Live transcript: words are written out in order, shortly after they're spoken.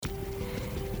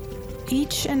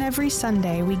Each and every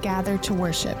Sunday we gather to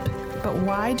worship, but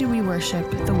why do we worship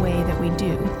the way that we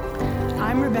do?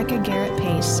 I'm Rebecca Garrett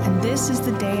Pace, and this is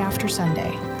the Day After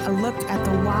Sunday, a look at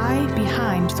the why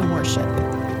behind the worship.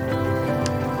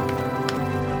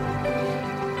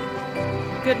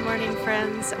 Good morning,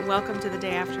 friends. Welcome to the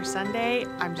Day After Sunday.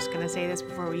 I'm just going to say this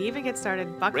before we even get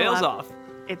started. Buckle Rails up. off.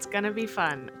 It's going to be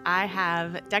fun. I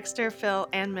have Dexter, Phil,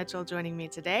 and Mitchell joining me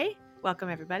today. Welcome,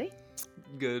 everybody.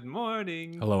 Good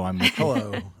morning. Hello, I'm Mitchell.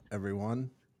 Hello,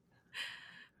 everyone.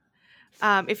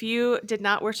 If you did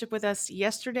not worship with us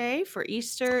yesterday for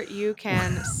Easter, you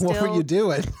can still... What were you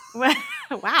doing?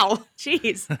 Wow,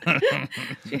 jeez.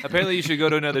 Apparently, you should go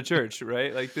to another church,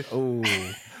 right? Like, Oh,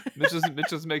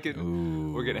 Mitchell's making.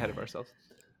 Ooh. We're getting ahead of ourselves.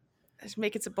 Just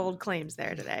making some bold claims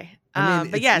there today. I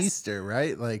mean, but it's yes, Easter,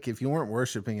 right? Like, if you weren't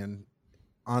worshiping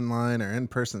online or in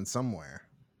person somewhere.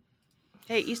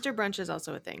 Hey, Easter brunch is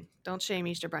also a thing. Don't shame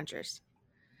Easter brunchers.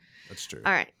 That's true.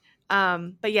 All right.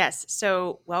 But yes,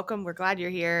 so welcome. We're glad you're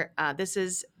here. This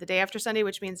is the Day After Sunday,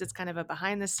 which means it's kind of a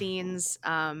behind the scenes,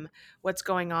 what's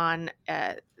going on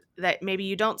that maybe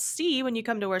you don't see when you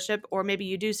come to worship, or maybe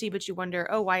you do see, but you wonder,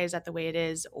 oh, why is that the way it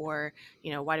is? Or,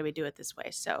 why do we do it this way?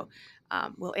 So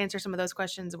we'll answer some of those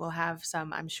questions. We'll have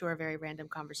some, I'm sure, very random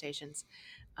conversations.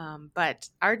 But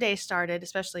our day started,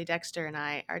 especially Dexter and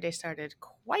I, our day started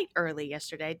quite early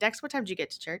yesterday. Dex, what time did you get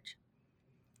to church?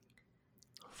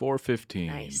 4:15.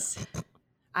 Nice.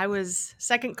 I was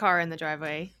second car in the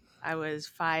driveway. I was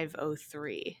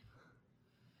 5:03.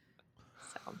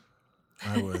 So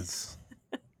I was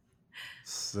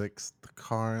sixth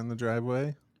car in the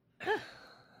driveway.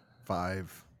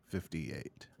 5:58.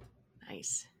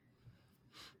 nice.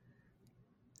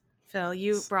 Phil,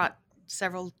 you brought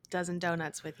several dozen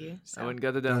donuts with you. I So went and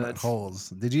got the Donut donuts. holes.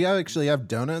 Did you actually have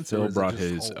donuts? or Phil was it brought just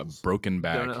his holes? broken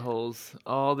bag. Donut holes.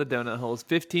 All the donut holes.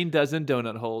 15 dozen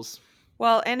donut holes.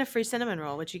 well, and a free cinnamon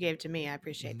roll, which you gave to me. I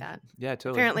appreciate that. Yeah,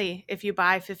 totally. Apparently, if you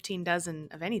buy 15 dozen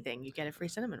of anything, you get a free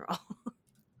cinnamon roll.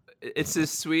 It's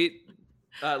this sweet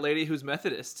lady who's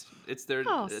Methodist. It's their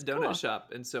Oh, donut cool.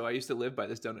 shop. And so I used to live by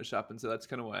this donut shop. And so that's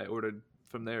kind of why I ordered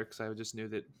from there, because I just knew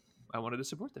that I wanted to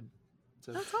support them.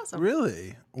 So, That's awesome.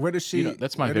 Really? Where does she?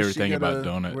 That's my where does favorite she thing go about to-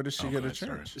 donut. Where does she Oh, go go to ahead,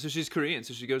 sorry. church? so she's Korean.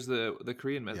 So she goes to the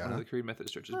Korean one Yeah. of the Korean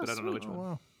Methodist churches, Oh, but I don't know which sweet. Oh, one.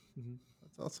 wow. Mhm.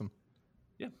 That's awesome.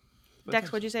 But Dex,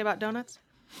 thanks. what'd you say about donuts?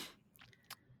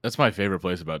 That's my favorite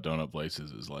place about donut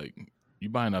places is like you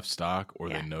buy enough stock or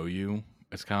Yeah. they know you.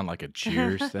 It's kind of like a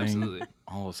Cheers thing. Absolutely.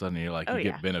 All of a sudden you're like Oh, you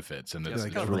yeah. get benefits and Yeah, it's,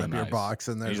 like, it's open really up nice. your box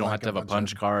and You there's don't like have to have a bunch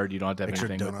punch of card. You don't have to have extra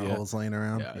anything with donut you. holes laying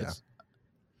around. Yeah, Yeah. it's-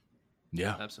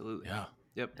 yeah, Absolutely. yeah.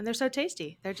 Yep. And they're so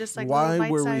tasty. They're just like Why little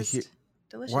were we bite-sized here-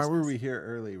 deliciousness. Why were we here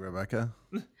early, Rebecca?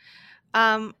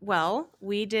 Well,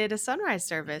 we did a sunrise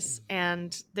service,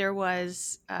 and there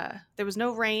was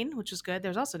no rain, which was good. There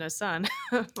was also no sun.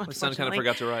 The sun kind of unfortunately.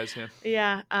 forgot to rise. Yeah.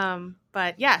 Yeah.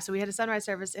 But yeah, so we had a sunrise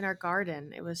service in our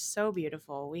garden. It was so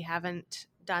beautiful. We haven't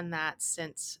done that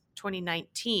since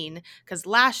 2019, because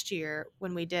last year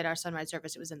when we did our sunrise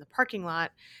service, it was in the parking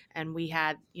lot, and we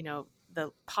had, the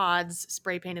pods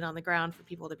spray painted on the ground for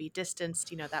people to be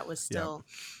distanced. That was still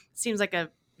seems like a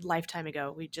lifetime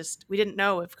ago. We didn't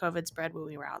know if COVID spread when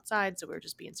we were outside, so we were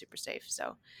just being super safe.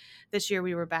 So this year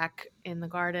we were back in the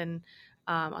garden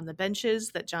on the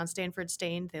benches that John Stanford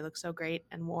stained. They look so great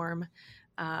and warm,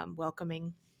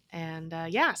 welcoming, and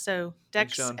so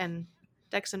Thanks, John.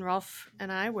 Dex and Rolf and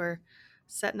I were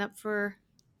setting up for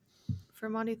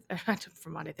Monday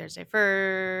Thursday.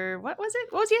 For what was it?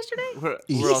 What was yesterday? We're all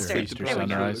Easter. sick, Easter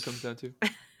depending on what sunrise. it comes down to.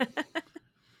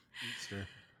 Easter.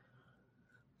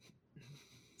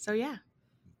 So yeah.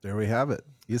 There we have it.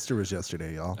 Easter was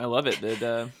yesterday, y'all. I love it.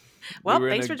 That, Well, we were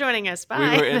in thanks for joining us. Bye.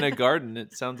 We were in a garden.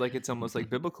 It sounds like it's almost like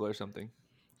biblical or something.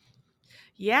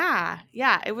 Yeah,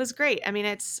 it was great. I mean,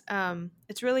 it's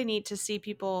really neat to see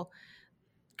people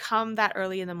come that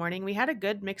early in the morning. We had a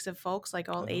good mix of folks, like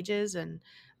all Uh-huh. ages, and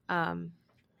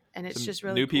it's Some just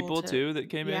really new cool people to- too that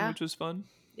came in, Yeah. which was fun.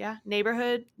 Yeah,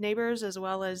 neighbors, as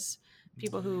well as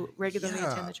people who regularly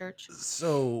Yeah. attend the church.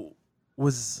 So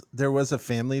there was a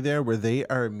family there? Were they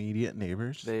our immediate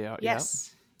neighbors? They are.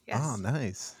 Yes. Oh,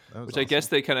 nice. That was Which I guess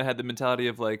awesome. they kind of had the mentality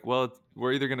of like, well,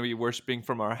 we're either going to be worshiping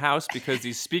from our house because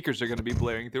these speakers are going to be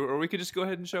blaring through, or we could just go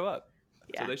ahead and show up.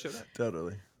 Yeah. So they showed up.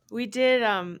 Totally. We did.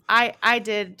 I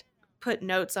did put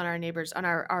notes on our neighbors, on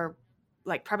our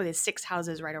like probably the 6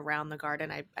 houses right around the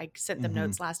garden. I sent them Mhm.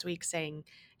 notes last week saying,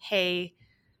 "Hey,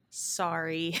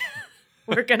 sorry,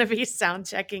 we're gonna be sound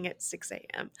checking at 6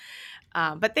 a.m."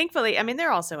 But thankfully, I mean,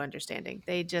 they're also understanding.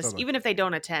 They just, Totally. even if they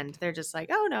don't attend, they're just like,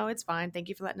 "Oh no, it's fine. Thank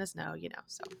you for letting us know."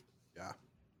 So Yeah.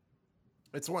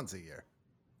 It's once a year.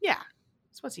 yeah,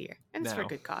 it's once a year, and it's for a Now.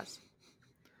 good cause.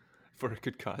 For a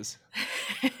good cause.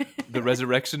 The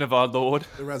resurrection of our Lord.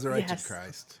 The resurrected Yes.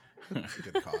 Christ.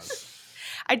 Good cause.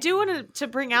 I do want to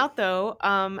bring out though,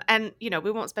 and we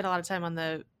won't spend a lot of time on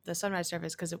the sunrise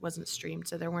service because it wasn't streamed,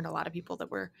 so there weren't a lot of people that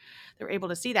were able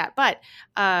to see that. But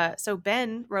so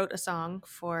Ben wrote a song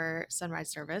for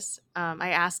sunrise service. I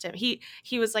asked him.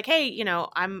 He was like, "Hey,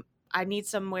 I need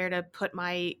somewhere to put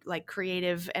my like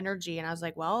creative energy," and I was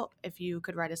like, "Well, if you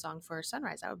could write a song for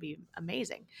sunrise, that would be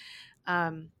amazing."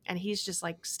 And he's just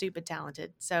like stupid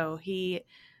talented, so he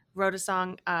wrote a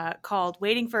song called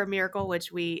Waiting for a Miracle,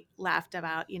 which we laughed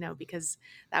about, because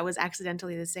that was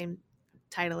accidentally the same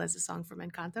title as the song from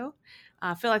Encanto.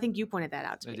 Phil, I think you pointed that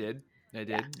out to I me. did.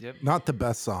 Yeah. Yep. Not the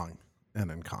best song in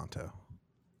Encanto.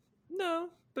 No,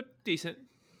 but decent.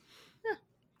 Yeah.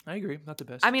 I agree. Not the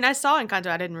best. I mean, I saw Encanto.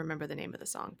 I didn't remember the name of the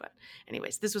song, but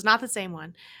anyways, this was not the same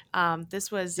one.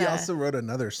 This was He also wrote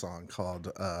another song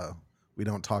called We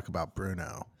Don't Talk About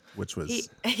Bruno, which was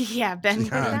Ben.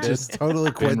 just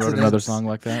totally Ben coincidence. wrote another song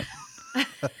like that.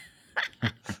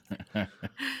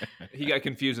 He got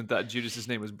confused and thought Judas's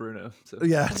name was Bruno. So.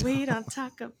 Yeah. We don't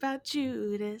talk about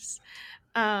Judas.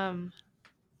 Oh,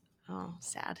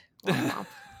 sad. Womp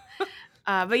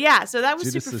womp. But yeah, so that was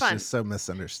Judas super is fun. just so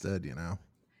misunderstood,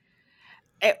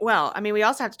 Well, I mean, we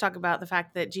also have to talk about the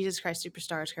fact that Jesus Christ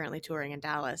Superstar is currently touring in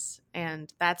Dallas,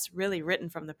 and that's really written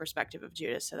from the perspective of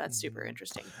Judas, so that's super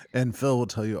interesting. And Phil will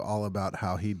tell you all about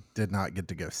how he did not get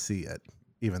to go see it,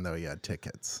 even though he had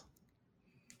tickets.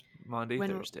 Monday,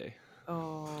 Thursday.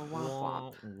 Oh,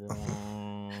 womp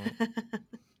womp.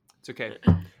 It's okay.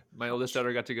 My oldest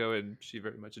daughter got to go, and she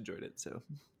very much enjoyed it, so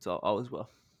it's all is well.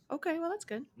 Okay, well, that's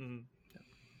good. Mm-hmm.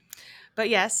 But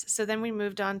yes, so then we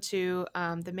moved on to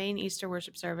the main Easter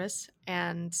worship service,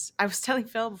 and I was telling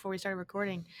Phil before we started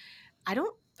recording, I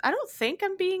don't think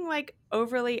I'm being like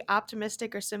overly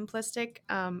optimistic or simplistic.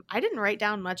 I didn't write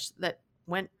down much that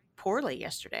went poorly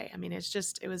yesterday. I mean,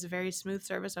 it was a very smooth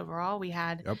service overall. We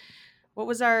had What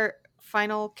was our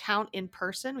final count in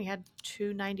person? We had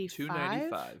 295.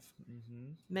 295.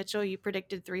 Mm-hmm. Mitchell, you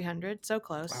predicted 300, so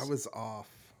close. I was off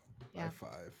by Yeah. 5.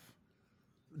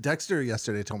 Dexter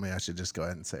yesterday told me I should just go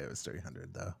ahead and say it was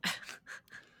 300, though.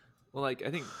 Well, like,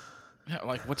 I think... Yeah,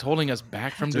 like what's holding us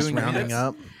back from Just doing rounding that?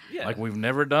 up. Yeah. Like we've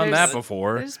never done There's- that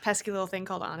before. There's this pesky little thing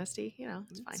called honesty.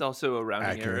 It's fine. It's also a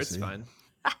rounding error. It's Accuracy.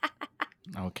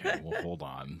 fine. Okay, well hold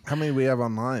on. How many we have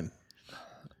online?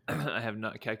 I have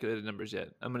not calculated numbers yet.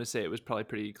 I'm going to say it was probably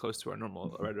pretty close to our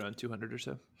normal, right around 200 or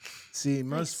so. See,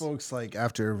 most Nice. folks, like,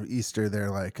 after Easter, they're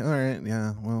like, all right,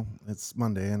 yeah, well, it's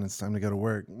Monday and it's time to go to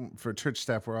work. For church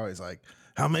staff, we're always like,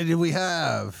 how many do we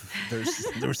have? There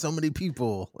were so many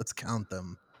people. Let's count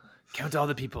them. Count all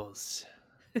the peoples.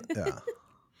 Yeah,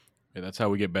 Yeah, that's how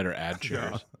we get better ad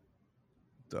shares.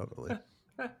 totally.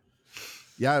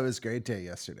 Yeah, it was a great day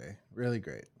yesterday. Really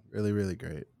great. Really, really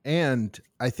great. And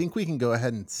I think we can go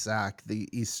ahead and sack the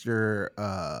Easter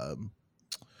Oh,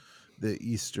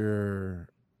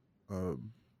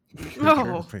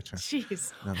 preacher.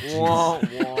 jeez. No, Jesus. Wah,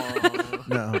 wah.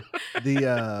 No,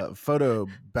 the photo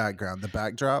background, the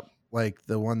backdrop, like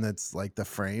the one that's like the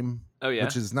frame, Oh, yeah.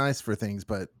 which is nice for things,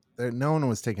 but no one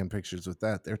was taking pictures with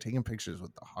that. They're taking pictures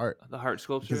with the heart The heart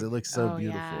sculpture. because it looks so Oh,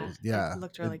 beautiful. Yeah, It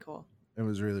looked really cool. It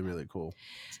was really, really cool.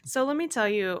 So let me tell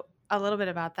you a little bit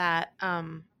about that.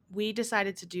 We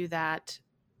decided to do that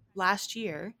last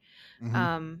year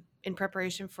Mhm. in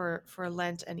preparation for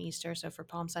Lent and Easter, so for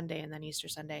Palm Sunday and then Easter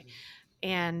Sunday.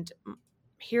 And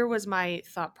here was my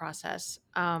thought process.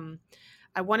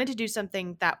 I wanted to do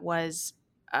something that was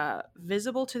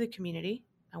visible to the community.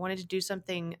 I wanted to do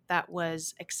something that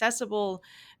was accessible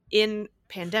in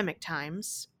pandemic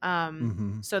times,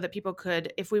 Mhm. so that people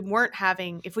could, if we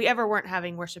ever weren't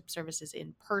having worship services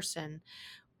in person,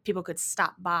 people could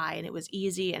stop by and it was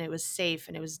easy and it was safe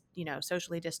and it was,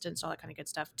 socially distanced, all that kind of good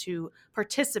stuff to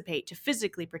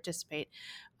physically participate.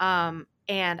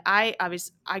 And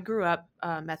I grew up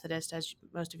Methodist, as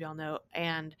most of y'all know,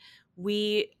 and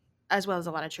we, as well as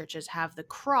a lot of churches, have the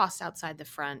cross outside the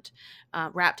front,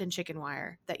 wrapped in chicken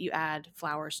wire that you add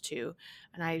flowers to.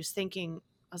 And I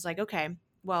was like, okay,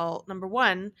 well, number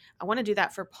one, I want to do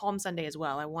that for Palm Sunday as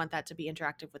well. I want that to be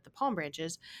interactive with the palm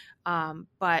branches.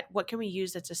 But what can we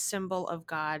use that's a symbol of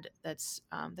God that's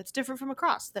different from a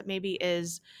cross, that maybe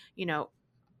is,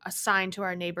 a sign to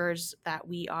our neighbors that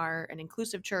we are an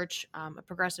inclusive church, a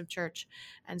progressive church.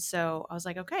 And so I was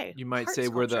like, okay. You might heart say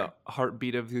we're the sculpture.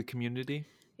 heartbeat of the community.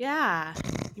 Yeah,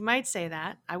 you might say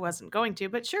that. I wasn't going to,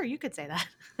 but sure, you could say that.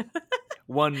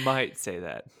 One might say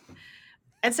that.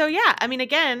 And so, yeah, I mean,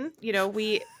 again,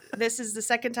 this is the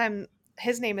second time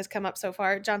his name has come up so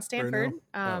far, John Stanford.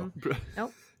 Bruno?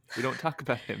 Nope. We don't talk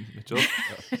about him, Mitchell.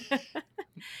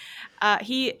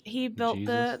 He built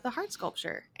Jesus. the heart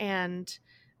sculpture, and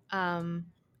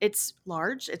it's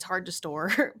large. It's hard to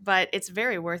store, but it's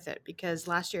very worth it because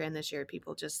last year and this year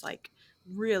people just like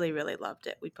really really loved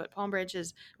it. We put palm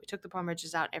branches. We took the palm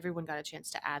branches out. Everyone got a chance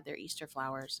to add their Easter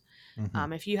flowers.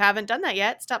 Mhm. If you haven't done that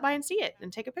yet, stop by and see it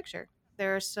and take a picture.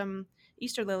 There are some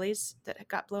Easter lilies that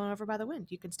got blown over by the wind.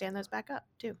 You can stand those back up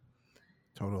too.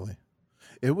 Totally.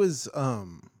 It was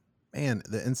man,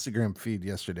 the Instagram feed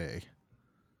yesterday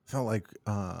felt like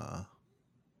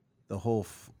the whole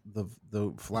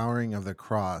the flowering of the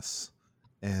cross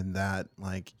and that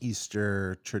like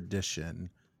Easter tradition.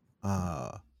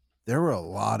 There were a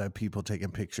lot of people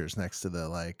taking pictures next to the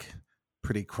like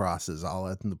pretty crosses all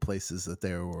in the places that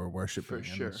they were worshiping. For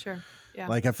sure. Sure. Yeah.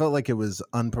 Like I felt like it was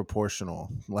unproportional,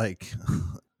 like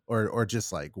or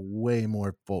just like way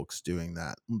more folks doing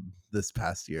that this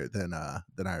past year than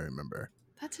I remember.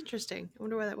 That's interesting. I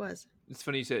wonder where that was. It's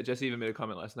funny you said. Jesse even made a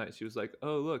comment last night. She was like,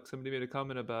 "Oh, look, somebody made a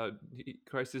comment about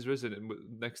Christ is risen and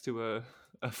next to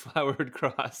a flowered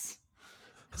cross."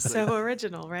 So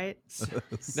original, right?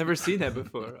 Never seen that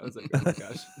before. I was like, "Oh my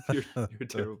gosh, you're a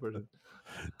terrible person."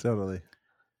 Totally.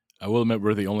 I will admit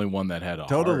we're the only one that had a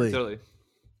Totally. Totally.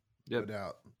 No Yep.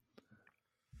 doubt.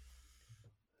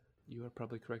 You are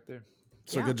probably correct there.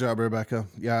 So Yeah. good job, Rebecca.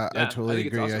 Yeah, Yeah, I I totally think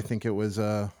it's agree. I awesome. think it was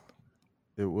a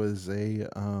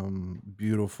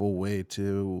beautiful way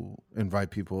to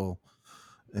invite people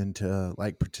into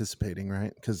like participating,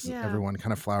 right? Because Yeah. everyone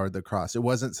kind of flowered the cross. It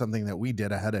wasn't something that we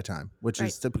did ahead of time, which Right.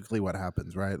 is typically what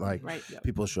happens, right? Like Right. Yeah.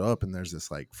 people show up and there's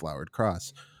this like flowered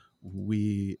cross.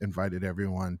 We invited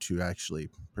everyone to actually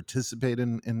participate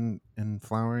in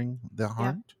flowering the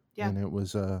heart, Yeah. and it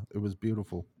was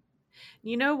beautiful.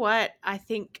 You know what? I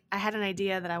think I had an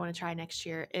idea that I want to try next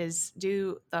year is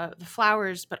do the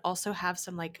flowers, but also have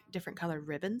some like different colored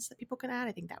ribbons that people can add.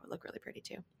 I think that would look really pretty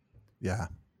too. Yeah,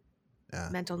 yeah.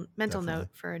 Mental definitely. note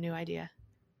for a new idea.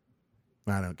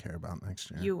 I don't care about next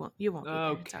year. You won't be there. It's all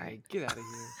Okay, right. get out of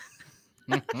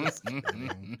here. Just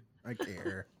kidding. I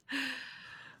care.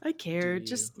 I care Do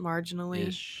just marginally.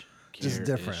 Ish. Just Care-ish.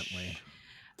 differently.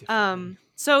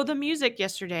 So the music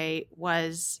yesterday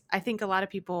was, I think a lot of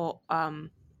people, I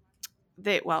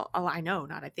know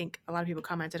not, I think a lot of people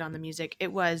commented on the music.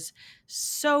 It was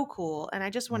so cool. And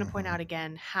I just want to point Mhm. out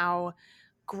again how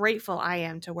grateful I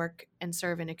am to work and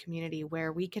serve in a community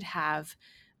where we could have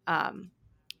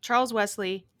Charles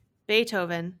Wesley,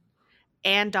 Beethoven,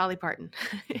 and Dolly Parton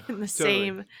in the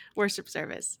same worship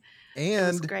service. It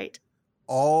was And great.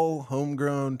 all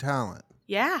homegrown talent.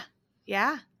 Yeah.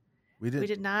 Yeah. We We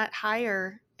did not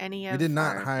hire any of did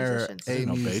not our hire musicians. a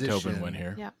No musician Beethoven went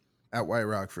here. Yeah. at White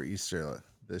Rock for Easter.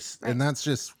 This Right. and that's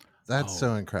Oh,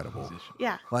 so incredible. musician.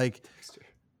 Yeah. Like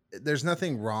there's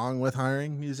nothing wrong with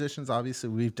hiring musicians. Obviously,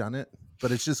 we've done it,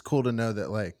 but it's just cool to know that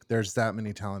like there's that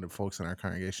many talented folks in our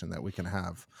congregation that we can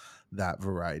have that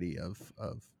variety of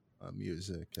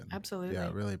music. And Absolutely.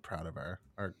 yeah, really proud of our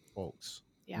folks.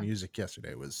 Yeah. Music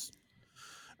yesterday was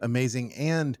amazing,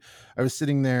 and I was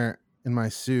sitting there in my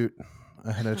suit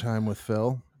ahead of time with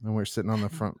Phil, and we are sitting on the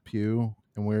front pew,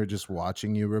 and we were just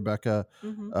watching you, Rebecca,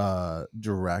 Mhm.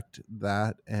 direct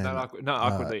that, and Not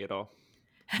awkwardly at all.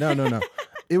 no.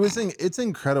 It's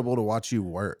incredible to watch you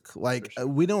work. Like sure.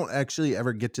 we don't actually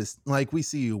ever get to like we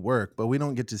see you work, but we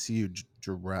don't get to see you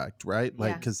direct, right?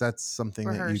 Like Yeah. because that's something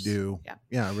that you Rehearse. do.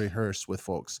 Yeah. Rehearse with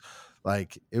folks.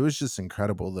 Like it was just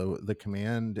incredible the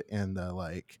command and the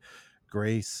like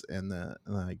grace and the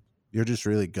like. You're just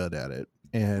really good at it,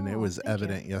 and it Oh, was thank you.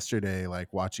 evident yesterday.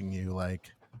 Like watching you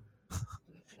like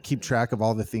keep track of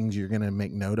all the things you're going to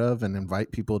make note of and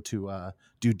invite people to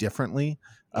do differently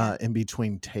Yeah. in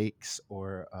between takes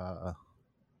or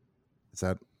is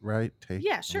that right? Take?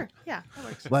 Yeah, sure. Yeah, that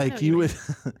works. I know Like what you mean.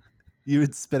 would you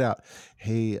would spit out,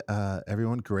 hey,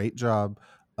 everyone, great job.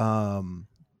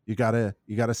 You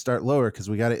gotta start lower because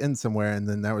we gotta end somewhere. And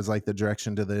then that was like the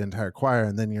direction to the entire choir.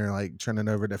 And then you're like turning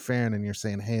over to Farron and you're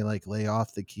saying, hey, like lay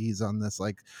off the keys on this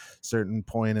like certain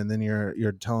point, and then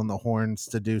you're telling the horns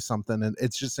to do something. And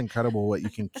it's just incredible what you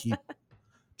can keep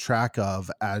track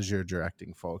of as you're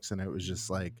directing folks. And it was just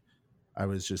like I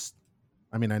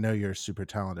mean, I know you're super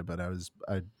talented, but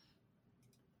I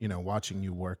watching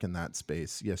you work in that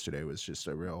space yesterday was just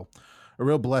a real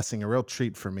blessing, a real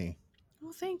treat for me,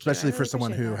 Well, thank you. especially I for really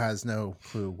someone appreciate who that. has no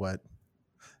clue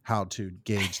how to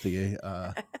gauge the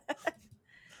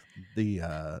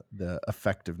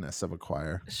effectiveness of a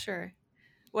choir. Sure.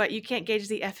 What, you can't gauge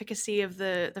the efficacy of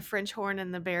the French horn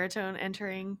and the baritone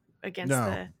entering against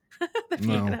No. the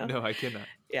No. piano? No, I cannot.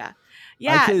 Yeah.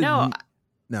 Yeah, no,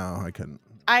 No, I couldn't.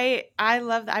 I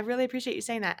love that. I really appreciate you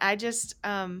saying that. I just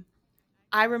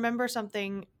I remember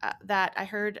something that I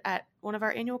heard at one of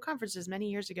our annual conferences many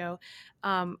years ago.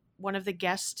 One of the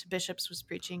guest bishops was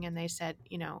preaching, and they said,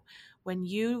 when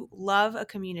you love a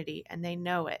community and they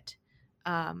know it,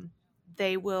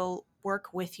 they will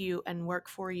work with you and work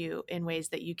for you in ways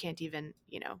that you can't even,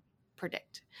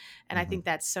 predict. And I think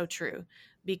that's so true,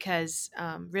 because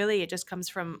really it just comes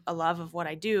from a love of what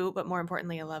I do, but more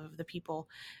importantly, a love of the people.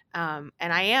 And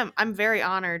I'm very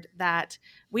honored that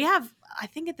we have, I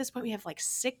think at this point we have like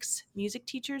 6 music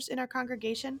teachers in our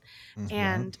congregation,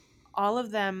 and all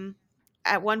of them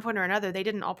at one point or another, they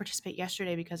didn't all participate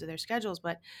yesterday because of their schedules,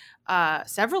 but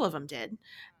several of them did.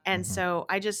 And so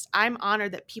I'm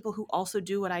honored that people who also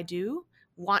do what I do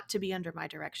want to be under my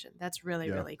direction. That's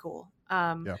really, really cool.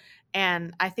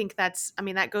 And I think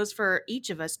that goes for each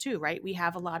of us too, right? We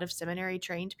have a lot of seminary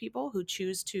trained people who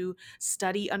choose to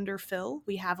study under Phil.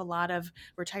 We have a lot of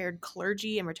retired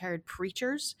clergy and retired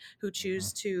preachers who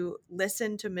choose to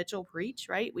listen to Mitchell preach,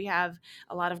 right? We have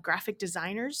a lot of graphic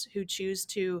designers who choose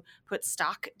to put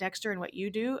stock, Dexter, in what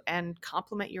you do and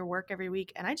compliment your work every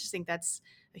week. And I just think that's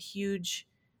a huge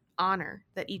honor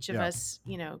that each of us,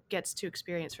 gets to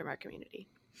experience from our community.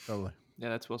 Totally. Yeah,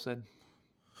 that's well said.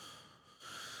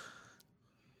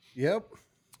 Yep.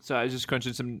 So I was just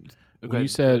crunching some. When you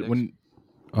said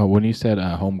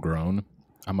homegrown,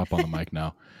 I'm up on the mic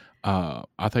now. I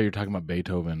thought you were talking about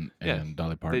Beethoven and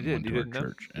Dolly Parton went to our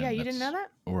church. Yeah, you didn't know that?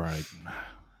 Or I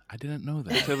didn't know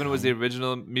that. Beethoven was the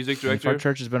original music If director. our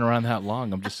church has been around that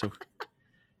long, I'm just so.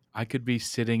 I could be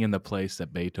sitting in the place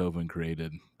that Beethoven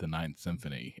created the Ninth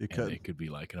Symphony. It could be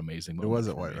like an amazing moment. It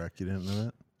wasn't White Rock. You didn't know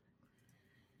that?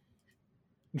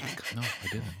 No,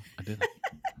 I didn't.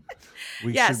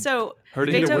 So heard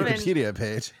it in the Wikipedia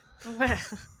page.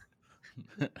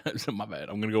 My bad.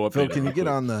 I'm gonna go up. Phil, can you get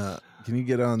on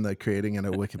the creating a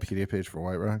Wikipedia page for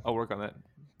White Rock? I'll work on that.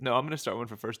 No, I'm gonna start one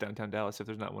for First Downtown Dallas if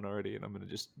there's not one already, and I'm gonna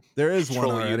just there is one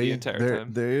troll you already. the entire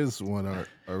time. There is one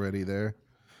already there.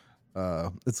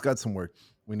 It's got some work.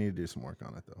 We need to do some work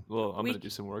on it though. Well, I'm gonna do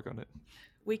some work on it.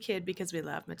 We kid because we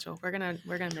love Mitchell. We're gonna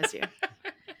miss you.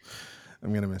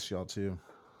 I'm gonna miss y'all too,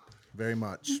 very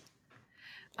much.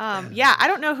 I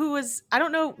don't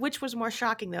know which was more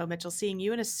shocking though, Mitchell, seeing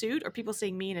you in a suit or people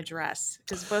seeing me in a dress,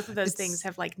 because both of those things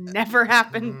have like never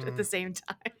happened at the same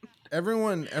time.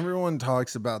 Everyone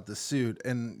talks about the suit,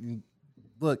 and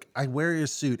look, I wear a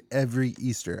suit every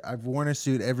Easter. I've worn a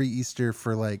suit every Easter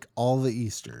for like all the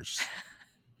Easters.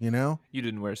 You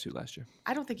didn't wear a suit last year.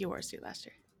 I don't think you wore a suit last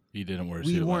year. You didn't wear a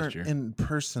we suit weren't last year. in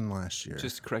person last year.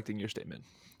 Just correcting your statement.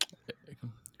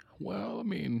 Well, I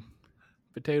mean,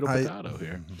 potato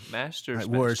here. Master. I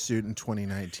wore a suit in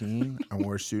 2019. I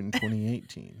wore a suit in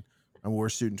 2018. I wore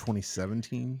a suit in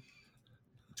 2017,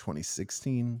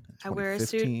 2016, I wear a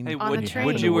suit 2015. on the train.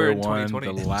 Would you wear in one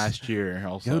 2020? the last year?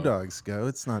 Also, Go Dogs go!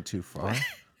 It's not too far.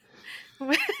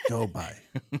 Go by.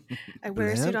 I wear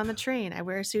a suit on the train. I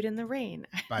wear a suit in the rain.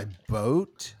 By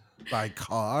boat. By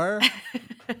car.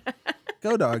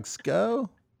 Go Dogs go!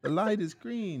 The light is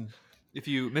green. If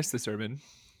you missed the sermon,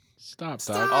 stop.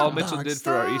 All Mitchell Dog, did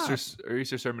for our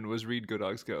Easter sermon was read "Go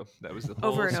Dogs Go." That was the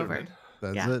whole over and sermon.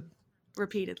 over. That's it.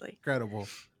 Repeatedly. Incredible.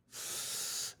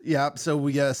 Yeah. So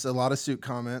yes, a lot of suit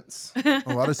comments.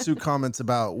 A lot of suit comments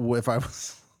about if I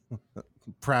was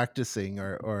practicing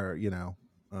or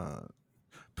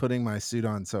putting my suit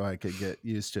on so I could get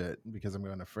used to it because I'm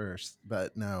going to first.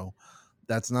 But no,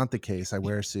 that's not the case. I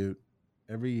wear a suit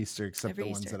every Easter except the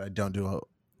ones that I don't do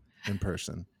in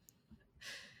person.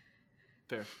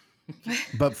 Fair.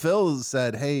 But Phil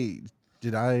said, "Hey,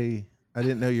 I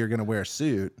didn't know you were going to wear a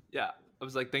suit." Yeah, I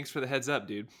was like, "Thanks for the heads up,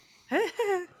 dude."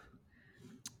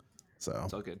 So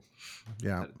It's all good.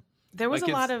 yeah, there was a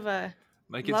lot of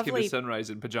my kids lovely... came to sunrise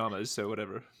in pajamas, so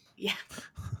whatever. Yeah.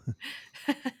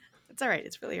 It's all right.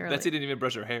 It's really early. Betsy didn't even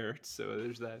brush her hair, so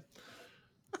there's that.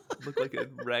 Looked like a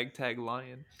ragtag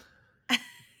lion.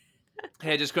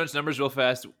 Hey, I just crunched numbers real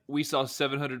fast. We saw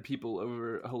 700 people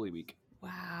over Holy Week.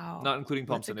 Wow. Not including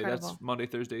Palm That's Sunday. incredible. That's Monday,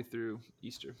 Thursday through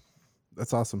Easter.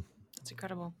 that's awesome. That's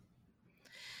incredible.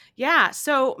 Yeah.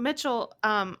 So Mitchell,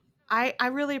 I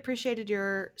really appreciated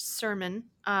your sermon.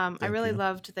 I really you.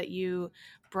 loved that you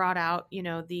brought out,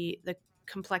 the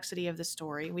complexity of the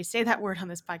story. We say that word on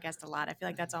this podcast a lot. I feel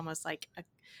like that's almost like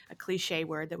a cliche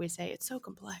word that we say. It's so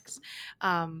complex.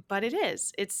 But it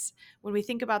is. It's when we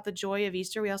think about the joy of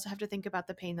Easter, we also have to think about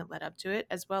the pain that led up to it,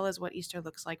 as well as what Easter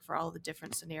looks like for all the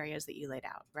different scenarios that you laid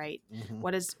out, right? Mm-hmm.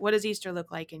 What does Easter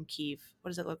look like in Kyiv? What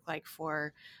does it look like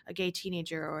for a gay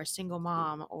teenager or a single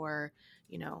mom or,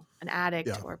 an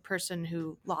addict or a person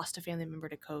who lost a family member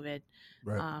to COVID?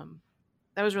 Right.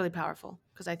 That was really powerful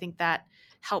because I think that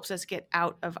helps us get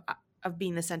out of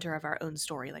being the center of our own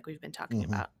story, like we've been talking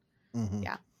Mm-hmm. about. Mm-hmm.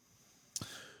 Yeah.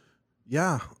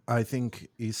 Yeah, I think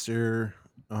Easter,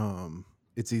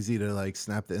 it's easy to like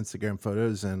snap the Instagram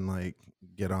photos and like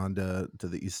get on to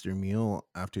the Easter meal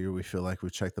after we feel like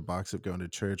we've checked the box of going to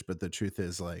church. But the truth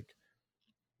is, like,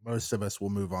 most of us will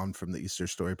move on from the Easter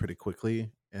story pretty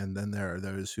quickly. And then there are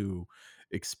those who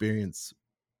experience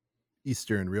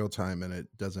Easter in real time and it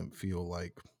doesn't feel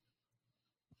like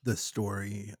the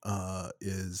story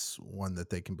is one that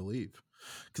they can believe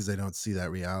because they don't see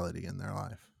that reality in their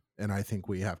life. And I think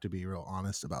we have to be real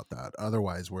honest about that.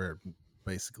 Otherwise, we're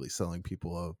basically selling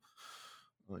people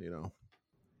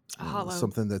A hollow.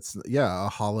 something that's a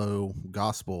hollow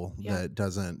gospel Yeah. that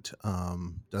doesn't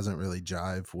really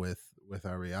jive with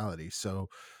our reality. So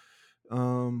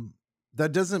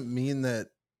that doesn't mean that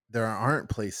there aren't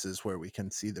places where we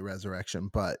can see the resurrection,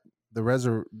 but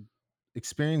the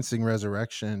experiencing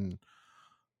resurrection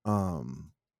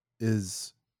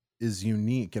is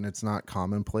unique and it's not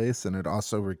commonplace, and it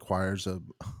also requires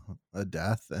a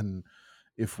death. And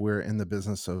if we're in the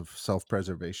business of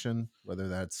self-preservation, whether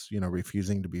that's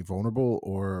refusing to be vulnerable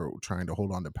or trying to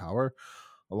hold on to power,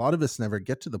 a lot of us never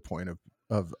get to the point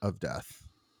of death,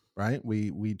 right?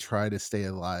 We try to stay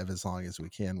alive as long as we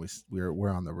can. We're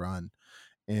on the run,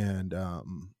 and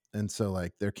so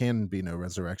like there can be no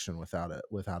resurrection without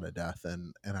a death.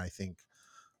 And I think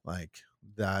like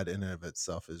that in and of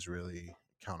itself is really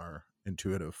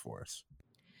counterintuitive for us.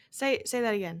 Say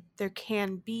that again. There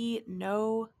can be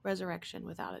no resurrection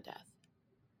without a death.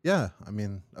 Yeah, I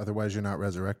mean, otherwise you're not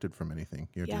resurrected from anything.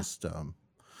 You're just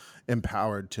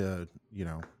empowered to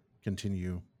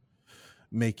continue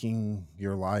making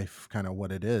your life kind of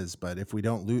what it is. But if we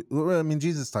don't lose, I mean,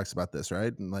 Jesus talks about this,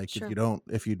 right? And like, Sure.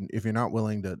 if you're not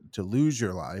willing to lose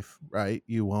your life, right,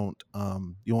 you won't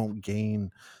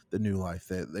gain the new life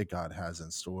that God has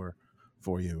in store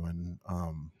for you. And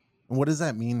what does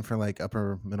that mean for like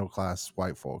upper middle class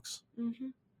white folks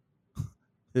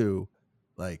who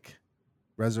like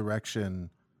resurrection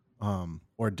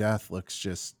or death looks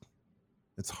just,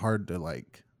 it's hard to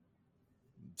like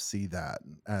see that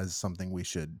as something we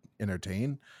should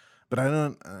entertain. But I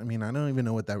don't even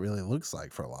know what that really looks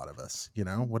like for a lot of us.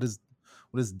 What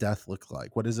does death look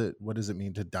like? What does it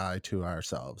mean to die to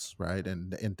ourselves, right?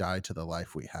 And die to the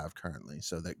life we have currently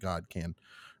so that God can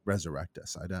resurrect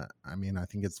us. I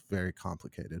think it's very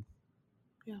complicated.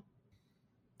 Yeah.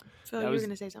 So you were going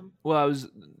to say something. Well,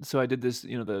 I did this,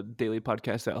 the daily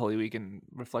podcast at Holy Week, and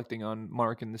reflecting on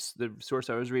Mark, and the source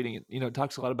I was reading, it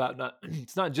talks a lot about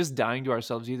it's not just dying to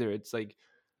ourselves either. It's like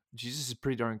Jesus is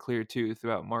pretty darn clear too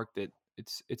throughout Mark that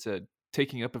it's a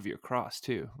taking up of your cross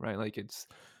too, right? Like it's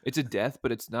a death,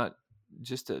 but it's not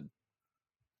just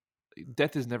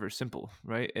death is never simple,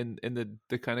 right? And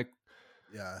the kind of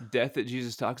death that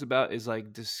Jesus talks about is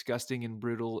like disgusting and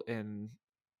brutal and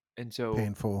so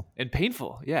painful.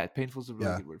 Yeah, painful is a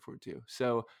really good word for it too.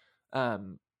 So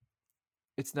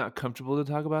it's not comfortable to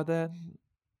talk about that.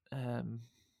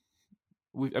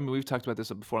 We've talked about this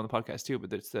before on the podcast too,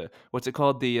 but it's what's it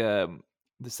called, the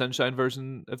sunshine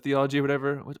version of theology or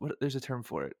whatever. What there's a term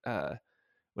for it.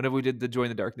 Whenever we did the Joy in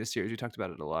the Darkness series, we talked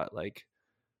about it a lot, like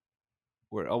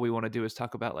where all we want to do is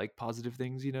talk about like positive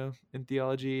things, in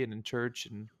theology and in church,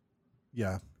 and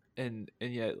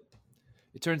yet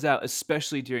it turns out,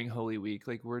 especially during Holy Week,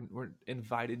 like we're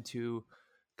invited to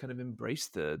kind of embrace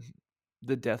the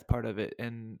death part of it,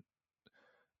 and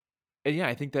yeah,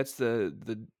 I think that's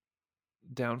the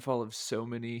downfall of so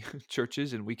many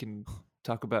churches, and we can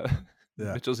talk about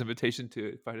Mitchell's invitation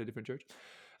to find a different church.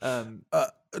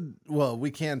 Well,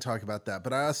 we can talk about that,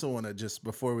 but I also want to just,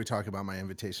 before we talk about my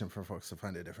invitation for folks to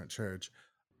find a different church,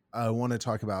 I want to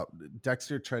talk about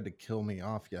Dexter tried to kill me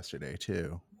off yesterday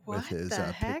too. What with his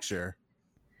the heck? picture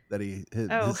that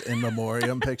his in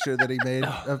memoriam picture that he made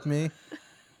of me.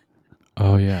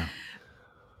 Oh yeah,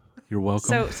 you're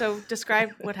welcome. So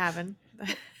describe what happened.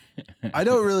 I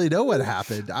don't really know what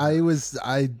happened.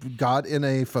 I got in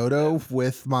a photo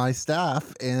with my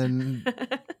staff, and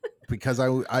because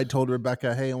I told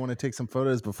Rebecca, hey, I want to take some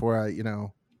photos before I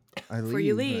leave. Before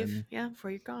you leave,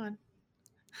 before you're gone.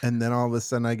 And then all of a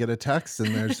sudden I get a text,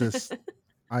 and there's this.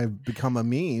 I've become a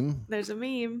meme. There's a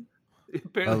meme.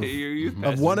 Apparently,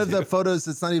 of one of the photos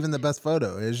that's not even the best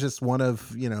photo. It's just one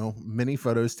of many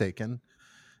photos taken,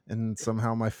 and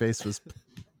somehow my face was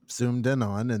zoomed in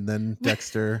on, and then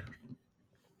Dexter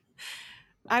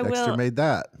made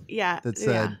that. Yeah. That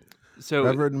said, so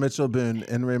Reverend Mitchell Boone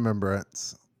in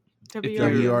remembrance.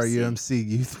 WRUMC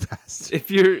Youth Pastor.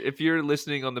 If you're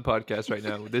listening on the podcast right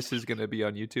now, this is going to be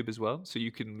on YouTube as well, so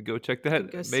you can go check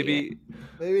that. Maybe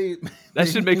that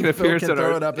should make an appearance on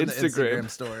our Instagram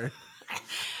story.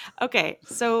 Okay,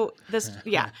 so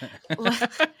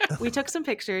we took some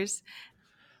pictures.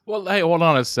 Well, hey, hold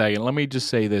on a second. Let me just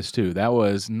say this too. That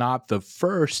was not the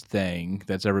first thing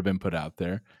that's ever been put out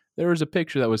there. There was a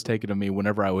picture that was taken of me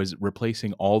whenever I was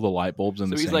replacing all the light bulbs in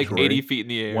So the he's sanctuary. like 80 feet in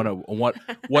the air.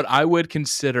 What I would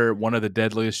consider one of the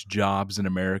deadliest jobs in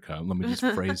America. Let me just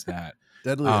phrase that.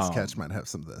 Deadliest Catch might have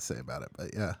something to say about it,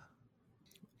 but yeah.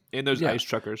 And those ice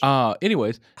truckers.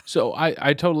 Anyways, so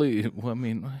I totally. Well, I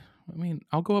mean,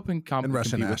 I'll go up and And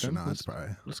Russian compete with them. astronauts,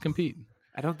 probably. Let's compete.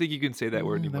 I don't think you can say that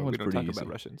word That anymore. one's We don't pretty talk about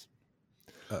easy. Russians.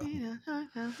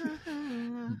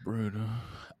 Brutal.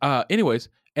 Anyways,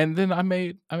 and then I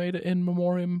made an in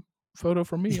memoriam photo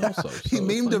for me also. So He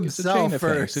memed himself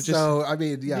first. It just, so I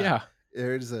mean, yeah.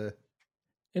 There's a.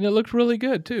 And it looked really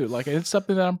good too. Like it's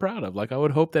something that I'm proud of. Like I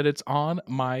would hope that it's on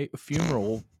my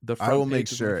funeral. I will make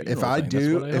sure if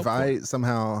I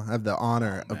somehow have the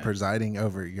honor of presiding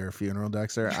over your funeral,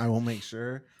 Dexter, I will make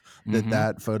sure that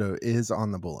that photo is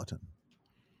on the bulletin.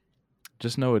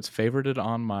 Just know it's favorited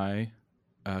on my.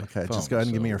 Okay, phone, just go ahead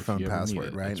and give me your if phone you ever need password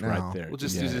it, right it's now. Right there. We'll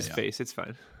just use his face. It's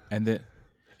fine. And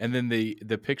then the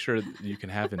picture you can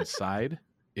have inside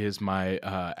is my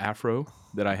afro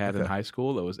that I had in high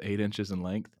school that was 8 inches in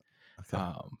length. Okay.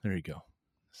 There you go.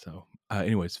 So,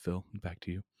 anyways, Phil, back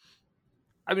to you.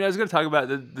 I mean, I was going to talk about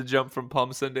the jump from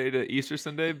Palm Sunday to Easter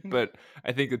Sunday, but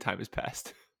I think the time has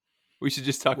passed. We should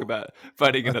just talk about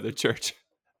finding another church.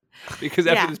 Because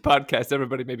after this podcast,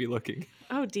 everybody may be looking.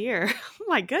 Oh dear! Oh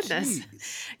my goodness!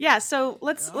 Jeez. Yeah. So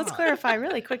let's clarify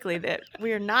really quickly that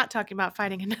we are not talking about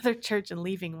finding another church and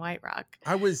leaving White Rock.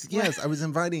 I was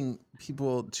inviting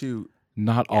people to.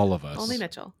 Not all of us. Only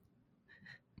Mitchell.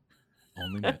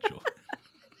 Only Mitchell.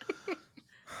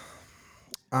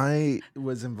 I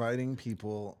was inviting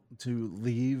people to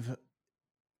leave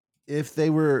if they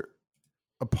were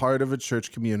a part of a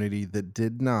church community that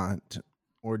did not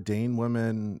ordain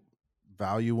women,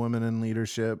 value women in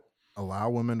leadership, allow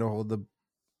women to hold the,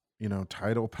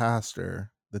 title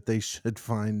pastor, that they should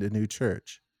find a new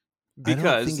church.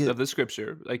 Because of the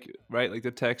scripture, right? Like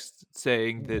the text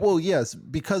saying that. Well, yes,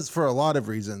 because for a lot of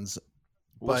reasons.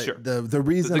 Well, but sure. the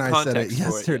reason I said it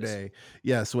yesterday,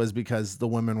 was because the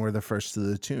women were the first to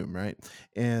the tomb, right?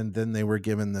 And then they were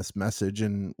given this message,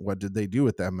 and what did they do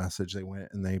with that message? They went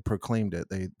and they proclaimed it.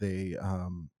 They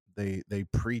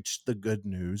preached the good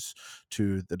news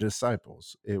to the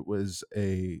disciples. It was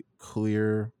a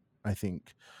clear, I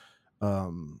think,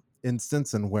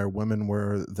 instance in where women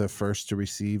were the first to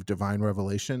receive divine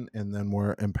revelation, and then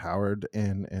were empowered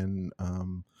and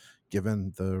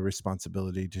given the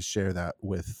responsibility to share that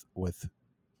with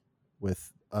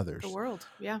others, the world,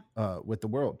 with the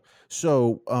world.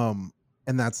 So,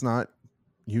 and that's not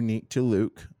unique to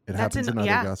Luke. It happens in other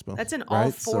gospels. That's in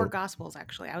all four gospels.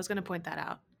 Actually, I was going to point that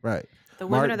out. Right. The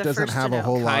women Mark are the doesn't first have to a know.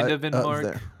 whole lot kind of in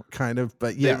Mark. Kind of,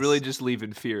 but yes. They really just leave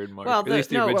in fear in Mark. Well, at least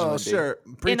the original. Well, sure.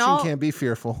 Preaching can be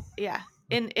fearful. Yeah.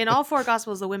 In all four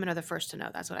gospels, the women are the first to know.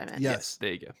 That's what I meant. Yes.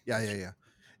 There you go. Yeah.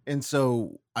 And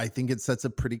so I think it sets a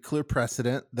pretty clear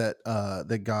precedent that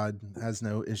that God has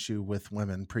no issue with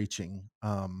women preaching.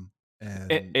 And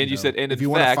you said, and if in you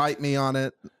want to fight me on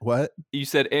it, what? You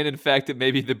said, and in fact, it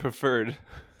may be the preferred.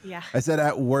 Yeah. I said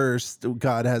at worst,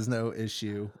 God has no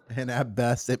issue, and at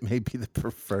best, it may be the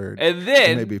preferred. And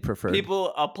then may be preferred.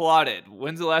 People applauded.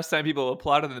 When's the last time people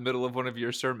applauded in the middle of one of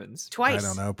your sermons? Twice. I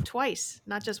don't know. Twice,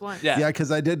 not just once. Yeah,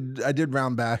 because I did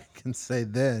round back and say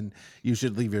then you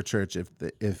should leave your church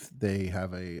if they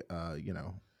have a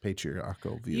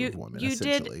patriarchal view of women.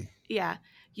 Essentially,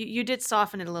 You did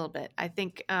soften it a little bit. I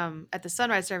think at the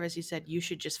sunrise service you said you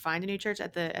should just find a new church.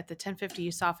 At the 1050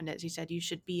 you softened it. You said you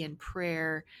should be in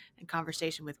prayer and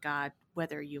conversation with God,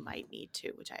 whether you might need to,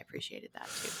 which I appreciated that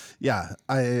too. Yeah,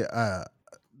 I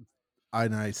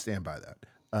stand by that.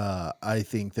 I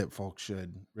think that folks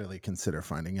should really consider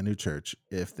finding a new church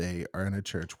if they are in a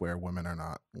church where women are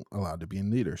not allowed to be in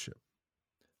leadership.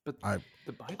 But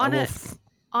the Bible.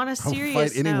 On a serious I'll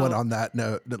fight anyone note, on that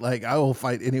note. Like, I will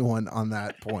fight anyone on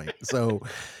that point. So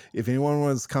if anyone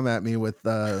wants to come at me with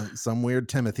some weird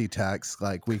Timothy text,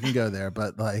 like, we can go there.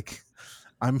 But like,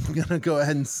 I'm going to go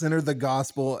ahead and center the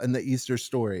gospel and the Easter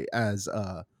story as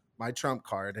my trump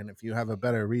card. And if you have a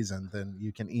better reason, then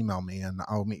you can email me and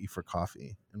I'll meet you for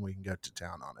coffee and we can go to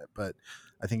town on it. But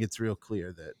I think it's real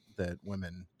clear that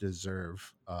women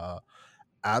deserve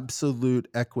absolute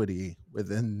equity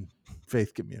within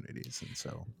faith communities. And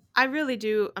so I really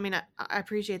do. I mean, I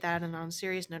appreciate that. And on a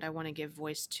serious note, I want to give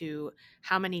voice to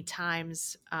how many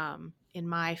times in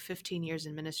my 15 years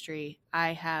in ministry,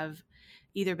 I have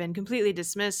either been completely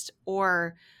dismissed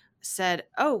or said,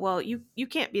 oh, well, you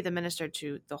can't be the minister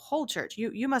to the whole church.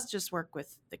 You must just work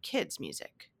with the kids'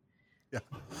 music. Yeah.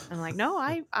 I'm like, no,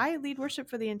 I lead worship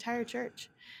for the entire church.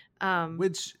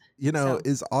 Which, you know, So-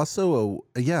 is also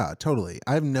yeah, totally.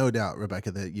 I have no doubt,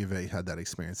 Rebecca, that you've had that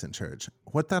experience in church.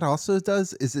 What that also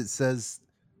does is it says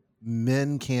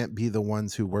men can't be the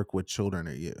ones who work with children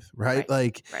or youth, right? Right,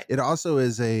 Like right. it also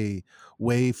is a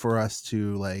way for us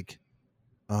to like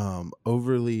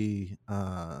overly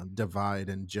divide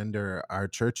and gender our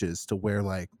churches to where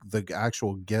like the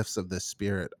actual gifts of the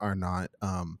spirit are not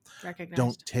don't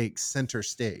recognized. take center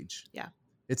stage. Yeah.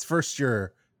 It's first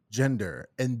your gender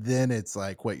and then it's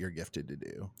like what you're gifted to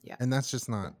do. Yeah. And that's just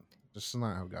not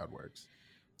how God works.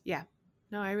 Yeah.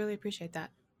 No, I really appreciate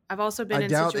that. I've also been I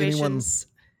in doubt anyone- situations.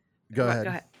 Go ahead. Go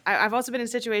ahead. I've also been in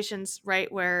situations,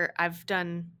 right, where I've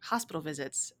done hospital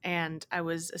visits, and I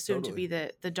was assumed to be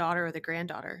the daughter or the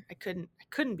granddaughter. I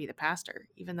couldn't be the pastor,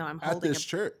 even though I'm At holding this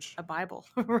church. a Bible,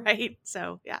 right?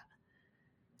 So yeah,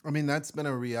 I mean, that's been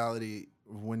a reality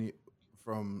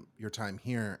from your time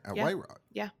here at Yeah. White Rock.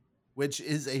 Yeah. Which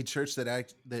is a church that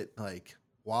like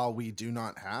while we do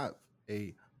not have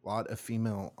a lot of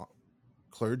female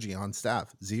clergy on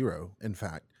staff, 0 in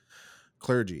fact,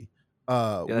 clergy.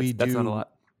 Yeah, that's not a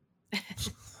lot.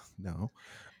 No.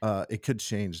 It could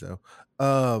change though.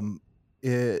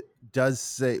 It does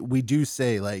say we do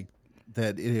say like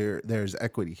that there's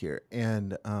equity here,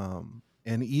 and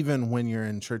even when you're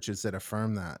in churches that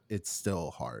affirm that, it's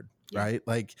still hard, Yeah. right?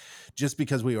 Like just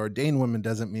because we ordain women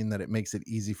doesn't mean that it makes it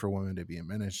easy for women to be in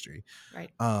ministry. right.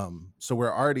 So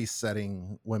we're already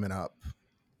setting women up,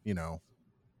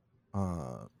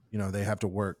 they have to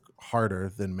work harder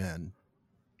than men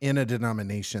in a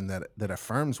denomination that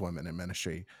affirms women in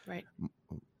ministry. Right.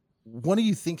 What do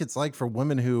you think it's like for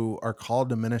women who are called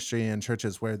to ministry in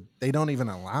churches where they don't even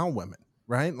allow women,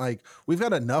 right? Like we've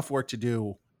got enough work to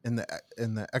do in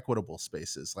the equitable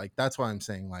spaces. Like that's why I'm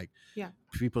saying like Yeah.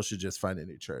 people should just find a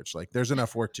new church. Like there's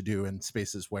enough work to do in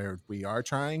spaces where we are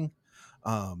trying,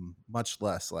 much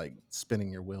less like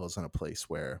spinning your wheels in a place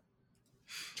where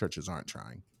churches aren't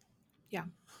trying.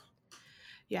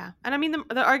 Yeah. And I mean,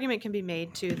 the argument can be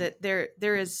made too that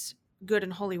there is good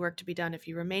and holy work to be done if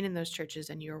you remain in those churches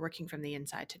and you're working from the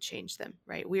inside to change them,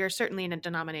 right? We are certainly in a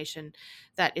denomination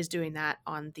that is doing that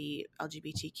on the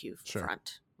LGBTQ Sure.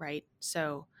 front, right?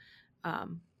 So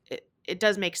it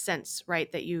does make sense,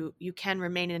 right, that you can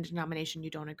remain in a denomination you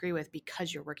don't agree with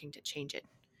because you're working to change it.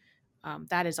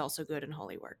 That is also good and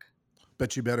holy work.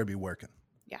 But you better be working.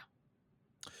 Yeah.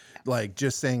 Like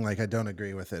just saying like I don't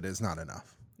agree with it is not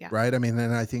enough. Yeah. Right. I mean,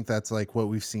 and I think that's like what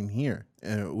we've seen here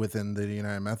within the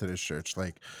United Methodist Church.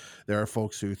 Like there are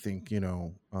folks who think,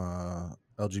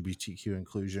 LGBTQ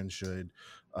inclusion should,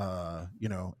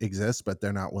 exist, but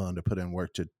they're not willing to put in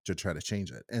work to try to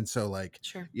change it. And so like,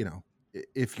 Sure.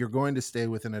 If you're going to stay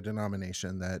within a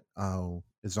denomination that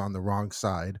is on the wrong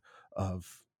side of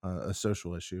a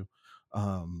social issue,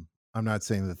 I'm not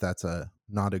saying that that's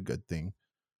not a good thing.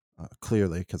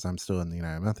 Clearly, because I'm still in the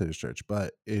United Methodist Church,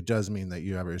 but it does mean that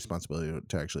you have a responsibility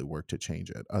to actually work to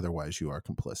change it. Otherwise, you are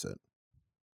complicit.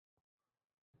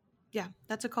 Yeah,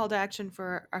 that's a call to action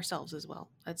for ourselves as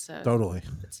well. That's Totally.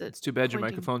 It's too bad your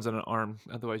pointing- microphone's on an arm.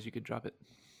 Otherwise, you could drop it.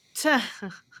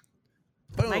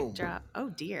 Mic drop. Oh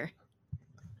dear.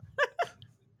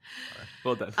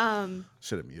 Well done.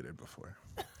 Should have muted before.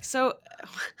 So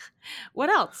what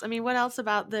else? I mean, what else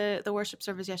about the worship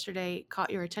service yesterday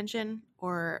caught your attention,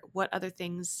 or what other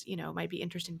things, might be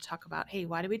interesting to talk about? Hey,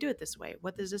 why do we do it this way?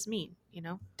 What does this mean?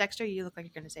 Dexter, you look like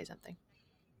you're going to say something.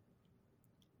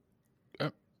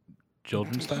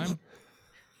 Children's time.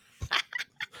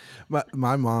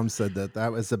 My mom said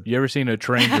that was You ever seen a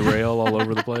train derail all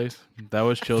over the place? That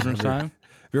was children's time.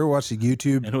 If you ever watched a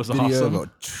YouTube It was video awesome. of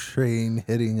a train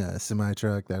hitting a semi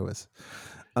truck, that was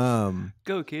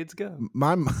Go kids, go.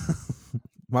 my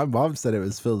mom said it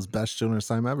was Phil's best children's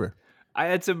time ever. I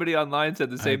had somebody online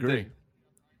said the I same agree. thing.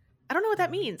 I don't know what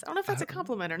that means. I don't know if that's a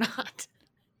compliment or not.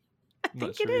 I I'm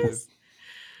not think it sure either. is.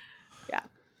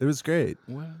 It was great.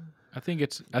 Well, I think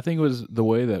it was the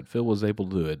way that Phil was able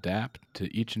to adapt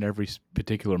to each and every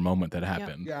particular moment that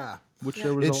happened. Yeah, Which Yeah.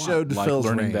 there was it a lot. showed like Phil's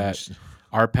learning range. that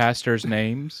our pastors'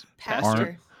 names Pastor,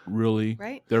 aren't really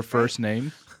right? their Right. first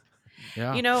name.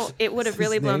 Yeah. It would have His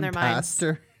really blown name their minds.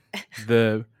 Pastor?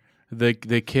 The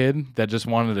kid that just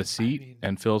wanted a seat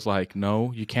and Phil's like,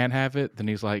 no, you can't have it. Then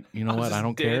he's like, you know I'll what? I just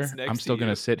don't care. dance next I'm to still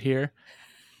gonna you." sit here.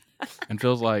 And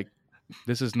Phil's like,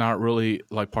 this is not really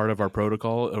like part of our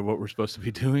protocol or what we're supposed to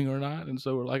be doing or not. And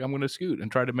so we're like, I'm gonna scoot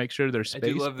and try to make sure there's I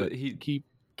space. do love that but he- keep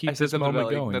I said this something moment about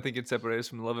like going. nothing can separate us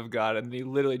from the love of God, and he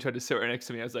literally tried to sit right next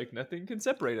to me. I was like, nothing can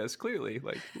separate us. Clearly,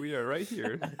 like we are right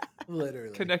here,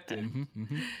 Literally. connected. Mhm,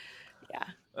 mhm.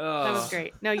 That was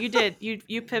great. No, you did.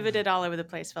 You pivoted all over the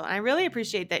place, Phil. And I really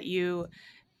appreciate that you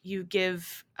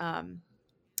give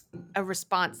a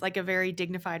response, like a very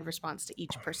dignified response to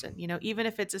each person. You know, even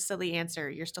if it's a silly answer,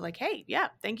 you're still like, "Hey, yeah,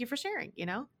 thank you for sharing." You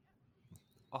know.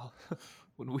 All,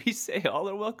 when we say all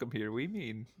are welcome here, we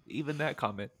mean even that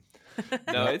comment.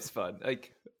 No, Yep. it's fun.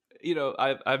 Like, you know,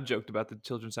 I've joked about the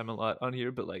children's time a lot on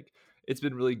here, but like, it's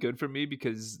been really good for me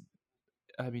because,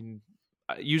 I mean,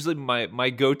 usually my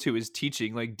go-to is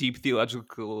teaching like deep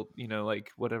theological, you know,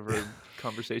 like whatever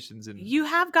conversations and You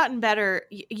have gotten better.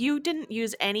 You didn't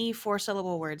use any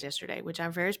 4-syllable words yesterday, which I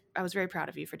was very proud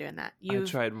of you for doing that. I You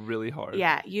tried really hard.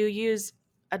 Yeah, you use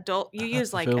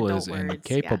like Phil adult is words.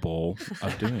 incapable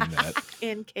of doing that.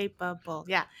 Incapable.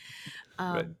 Yeah.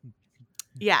 Right.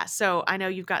 Yeah, so I know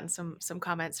you've gotten some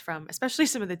comments from especially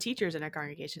some of the teachers in our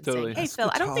congregation Totally. saying, "Hey Phil,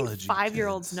 I don't think Eschatology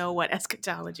 5-year-olds kids. know what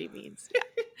eschatology means."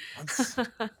 That's-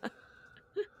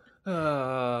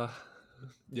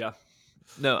 Yeah.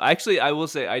 No, actually, I will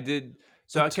say I did.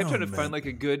 So I kept trying to find Atonement. like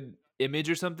a good image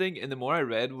or something, and the more I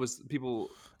read, was people.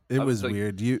 It I was like,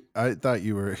 weird. I thought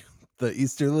you were the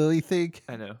Easter lily thing.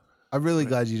 I know. I'm really Right.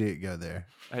 glad you didn't go there.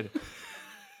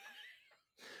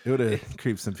 It would have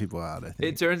creeped some people out, I It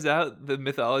think. turns out the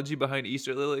mythology behind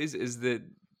Easter lilies is that,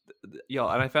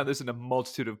 y'all, and I found this in a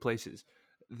multitude of places,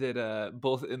 that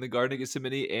both in the Garden of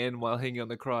Gethsemane and while hanging on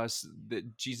the cross,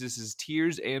 that Jesus'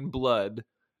 tears and blood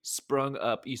sprung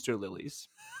up Easter lilies.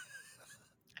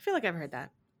 I feel like I've heard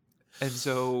that. And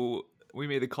so we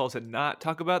made the call to not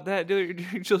talk about that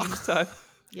during children's time.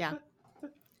 Yeah.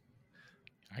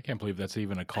 I can't believe that's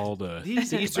even a call to.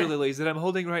 These Easter lilies that I'm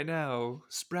holding right now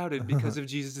sprouted because of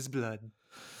Jesus' blood.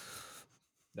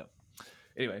 No.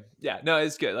 Anyway, yeah, no,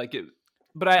 it's good. Like it,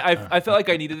 but I felt like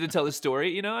I needed to tell the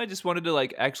story. You know, I just wanted to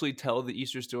like actually tell the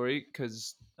Easter story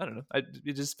because I don't know,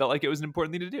 it just felt like it was an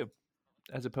important thing to do,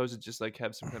 as opposed to just like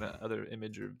have some kind of other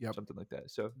image or Yep. something like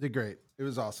that. So Did great. It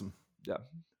was awesome. yeah,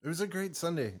 It was a great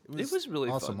Sunday. it was really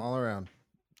awesome fun. all around.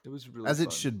 It was really As it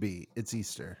fun. should be. It's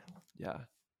Easter. Yeah,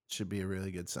 Should be a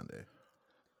really good Sunday.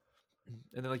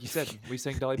 and then like you said, we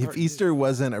sang Dolly If Parton. too. Easter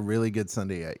wasn't a really good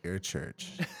Sunday at your church,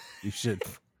 you should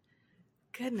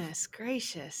Goodness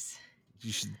gracious.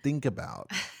 think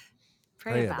about,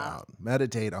 Pray about.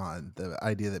 meditate on the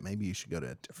idea that maybe you should go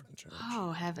to a different church.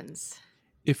 Oh, heavens.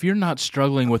 If you're not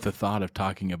struggling with the thought of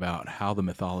talking about how the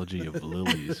mythology of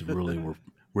lilies really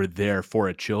were there for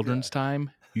a children's time,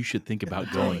 you should think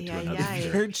about going to Ay, ay, another ay.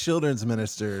 church. Your children's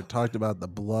minister talked about the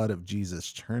blood of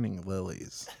Jesus turning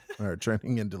lilies or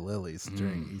turning into lilies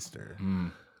during Easter.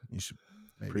 Mm. You should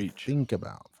maybe Preach. think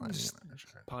about finding another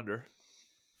church. Ponder.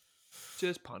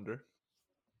 Just ponder.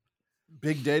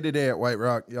 Big day today at White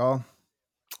Rock, y'all.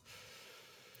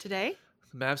 Today?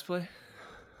 Mavs play.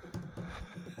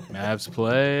 Mavs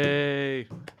play.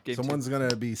 Game Someone's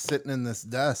gonna be sitting in this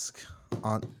desk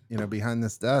behind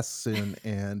this desk soon,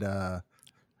 and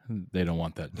They don't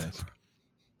want that desk.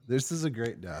 this is a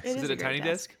great desk. It Is is it a a great tiny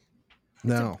desk?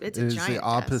 No, it's it a is giant the desk.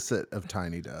 opposite of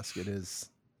tiny desk. It is.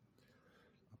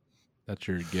 That's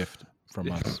your gift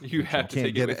from us. You have to Can't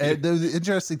take get it it. with you. The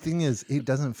interesting thing is, it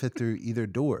doesn't fit through either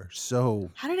door.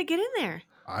 So How did it get in there?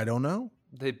 I don't know.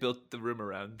 They built the room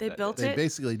around. They that built desk. They it?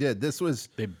 basically did. This was.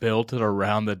 They built it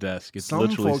around the desk. It's Some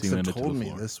literally folks have cemented to told the me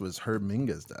floor. this was Herb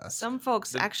Minga's desk. Some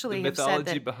folks The actually have said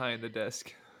mythology that behind the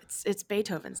desk. it's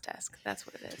Beethoven's desk. That's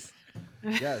what it is.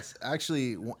 Yes,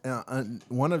 actually, in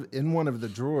one of the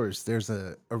drawers, there's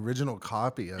a original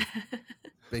copy of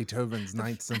Beethoven's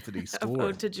Ninth Symphony Of score.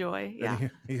 Ode to Joy. that Yeah.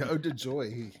 he ode to joy.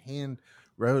 He hand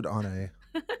wrote on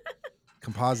a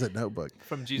composite notebook.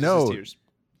 From Jesus' No. tears.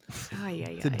 Ay,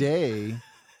 ay, ay. Today,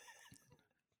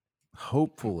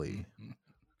 hopefully,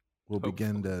 we'll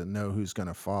begin to know who's going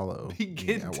to follow. me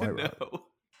Begin at to White Rock.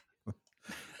 know.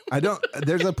 I don't.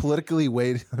 There's a politically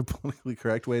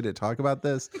correct way to talk about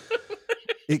this.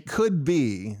 It could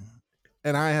be,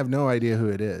 and I have no idea who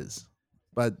it is,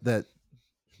 but that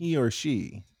he or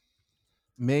she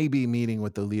may be meeting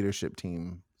with the leadership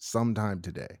team sometime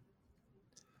today.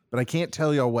 But I can't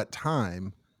tell y'all what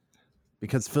time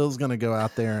because Phil's going to go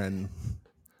out there and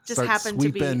Just start happened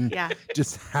sweeping. to be. Yeah.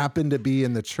 Just happen to be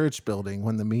in the church building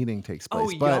when the meeting takes place.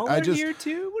 Oh, but y'all I are just, here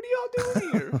too? What are y'all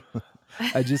doing here?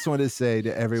 I just want to say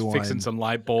to everyone, Fixing some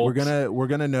light bulbs. we're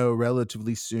gonna know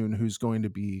relatively soon who's going to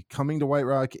be coming to White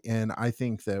Rock, and I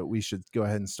think that we should go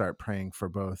ahead and start praying for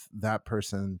both that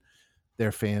person,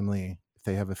 their family, if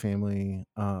they have a family,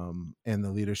 and the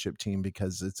leadership team,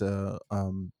 because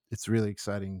it's really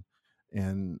exciting,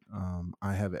 and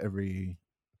I have every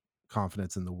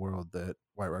confidence in the world that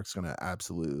White Rock's going to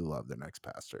absolutely love their next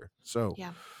pastor. So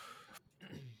Yeah.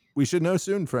 we should know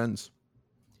soon, friends.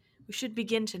 We should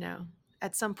begin to know.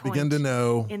 at some point Begin to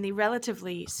know in the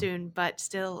relatively soon but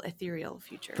still ethereal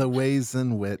future. the ways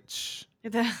in which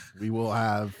The- we will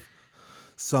have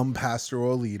some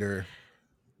pastoral leader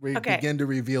Okay. begin to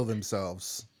reveal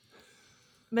themselves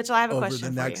Mitchell, I have a over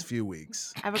question the for next you. few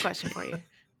weeks. I have a question for you.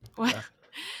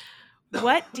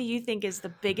 What do you think is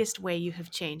the biggest way you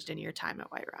have changed in your time at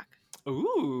White Rock?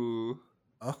 Ooh.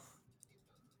 Oh,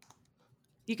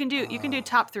 You can do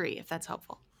top 3 if that's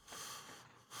helpful.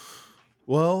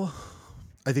 well,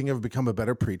 I think I've become a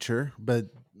better preacher, but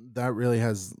that really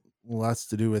has less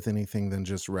to do with anything than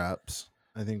just reps.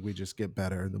 I think we just get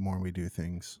better the more we do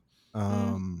things.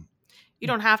 You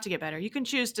don't have to get better. You can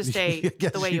choose to stay I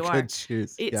guess the way you are. could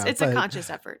choose. It's a but conscious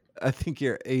effort. I think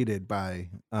you're aided by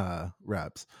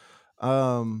reps.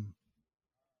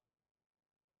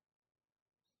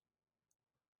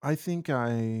 I think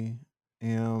I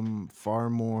am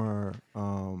far more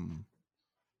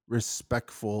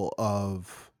respectful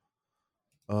of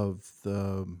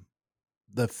the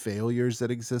failures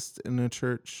that exist in a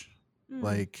church. Mm.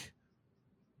 Like,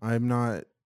 I'm not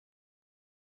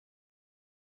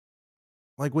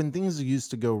like, when things used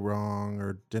to go wrong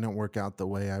or didn't work out the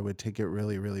way, I would take it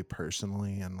really, really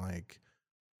personally and like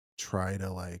try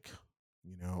to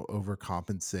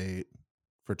overcompensate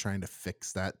for trying to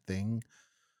fix that thing.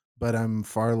 But I'm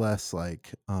far less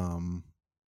like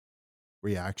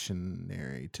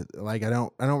reactionary to, like, I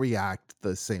don't react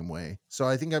the same way. So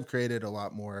I think I've created a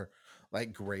lot more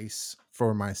like grace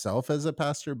for myself as a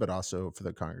pastor, but also for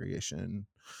the congregation.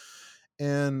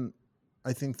 And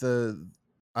I think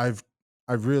I've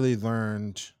really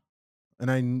learned,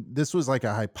 and this was like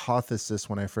a hypothesis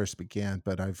when I first began,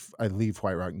 but I leave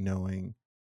White Rock knowing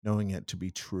it to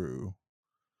be true.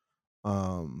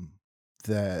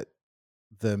 That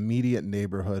the immediate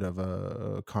neighborhood of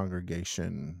a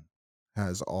congregation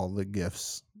has all the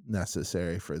gifts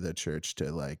necessary for the church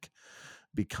to like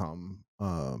become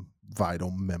a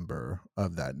vital member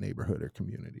of that neighborhood or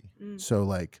community. Mm. So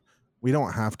like, we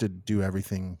don't have to do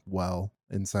everything well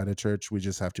inside a church. We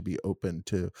just have to be open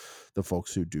to the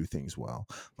folks who do things well.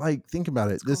 Like, think about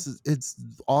it. It's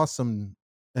awesome.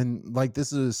 And like,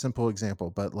 this is a simple example,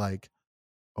 but like,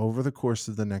 over the course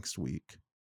of the next week,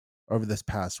 over this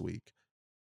past week,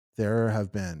 there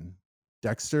have been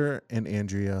Dexter and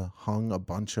Andrea hung a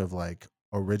bunch of like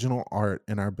original art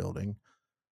in our building.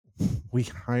 We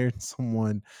hired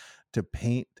someone to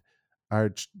paint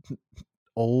our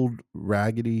old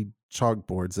raggedy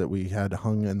chalkboards that we had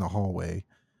hung in the hallway.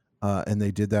 And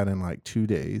they did that in like 2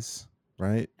 days.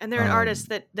 Right. And they're an artist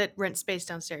that rent space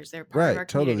downstairs. They're part of our Right.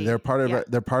 Totally. community. They're part of Yeah.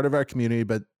 they're part of our community,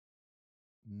 but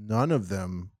none of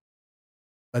them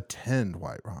attend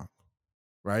White Rock.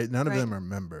 Right. None of Right. them are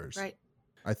members. Right.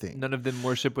 I think. None of them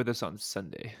worship with us on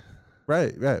Sunday.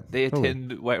 Right. They Totally.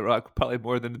 attend White Rock probably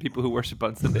more than the people who worship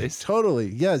on Sundays. Totally.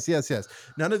 Yes.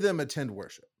 None of them attend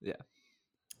worship. Yeah.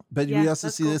 But Yeah, we also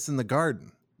that's see cool. this in the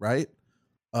garden, right?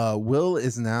 Will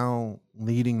is now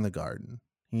leading the garden.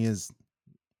 He is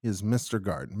Mr.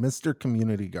 Garden, Mr.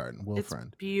 Community Garden, Will It's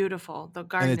Friend. beautiful. The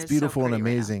garden And it's is so beautiful and pretty right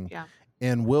now. amazing. Yeah.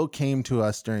 And Will came to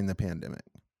us during the pandemic.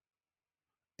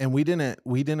 And we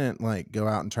didn't like go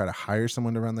out and try to hire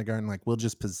someone to run the garden. Like, we'll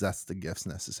just possess the gifts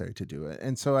necessary to do it.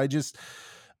 And so I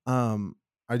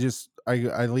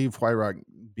leave White Rock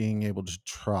being able to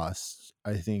trust,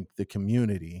 I think, the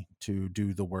community to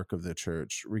do the work of the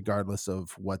church, regardless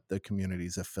of what the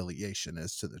community's affiliation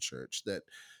is to the church, that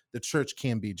the church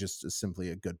can be just simply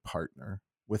a good partner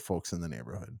with folks in the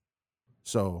neighborhood.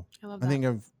 So I love I that. think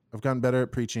I've gotten better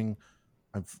at preaching.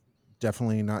 I've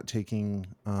definitely not taking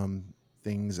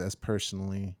things as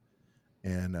personally,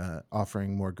 and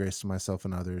offering more grace to myself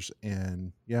and others.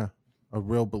 And yeah, a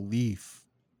real belief,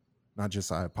 not just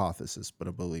a hypothesis, but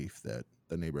a belief that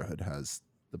the neighborhood has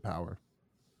the power.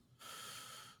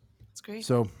 That's great.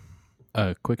 So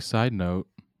A quick side note.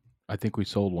 I think we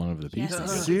sold one of the Yes, pieces. we the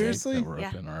other day Seriously? that were up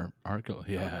Yeah. in our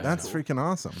yeah. that's cool. freaking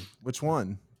awesome. Which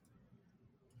one?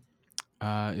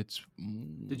 It's.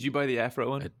 Did you buy the Afro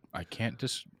one? I can't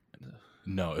just.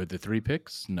 No, the 3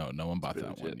 picks. No one bought Really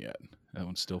that one legit. yet. That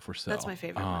one's still for sale. That's my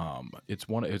favorite one. It's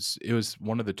one. It was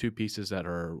one of the 2 pieces that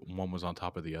are. One was on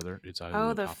top of the other. It's either Oh,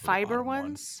 the the top or the fiber bottom one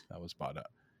ones? that was bought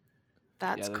up.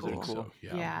 That's those are cool. cool.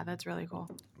 So, Yeah, that's really cool.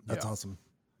 That's Yeah. awesome.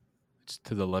 It's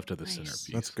to the left of the Nice. centerpiece.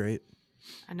 That's great.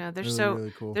 I know they're Really,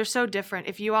 really cool. they're so different.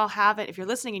 If you all haven't, if you're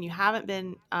listening and you haven't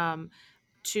been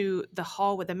to the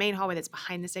hallway, the main hallway that's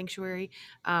behind the sanctuary,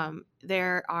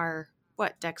 there are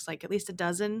Dex, like at least a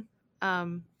dozen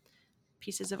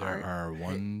pieces of There art. are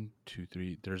 1, 2,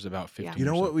 3. There's about 15. Yeah. You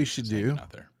know or so what we pieces should hanging do?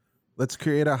 out there. Let's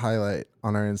create a highlight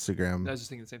on our Instagram. I was just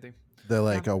thinking the same thing. the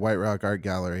like a White Rock Art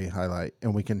Gallery highlight,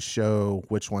 and we can show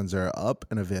which ones are up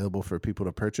and available for people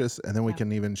to purchase, and then we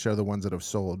can even show the ones that have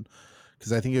sold,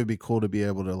 because I think it would be cool to be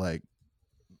able to like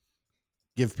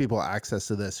give people access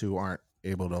to this who aren't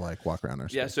able to like walk around our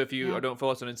space. Yeah, so if you don't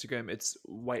follow us on Instagram, it's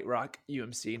White Rock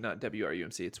UMC, not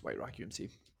WRUMC. It's White Rock UMC.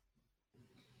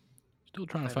 Still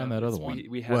trying to find that other one.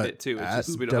 We have it too. It's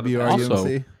just we don't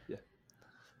WRUMC.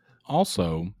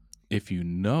 Also, if you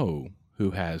know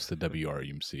who has the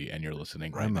WRUMC and you're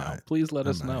listening right now, please let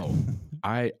us know.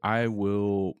 I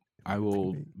will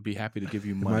be happy to give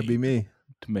you money. It might be me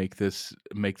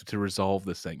to resolve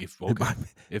this thing. If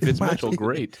it's Mitchell,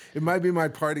 great. It might be my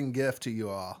parting gift to you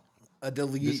all. A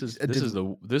delete.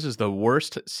 This is the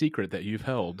worst secret that you've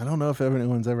held. I don't know if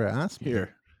anyone's ever asked me.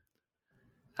 Here.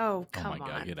 Oh, come on. Oh my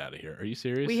God, get out of here. Are you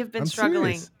serious? We have been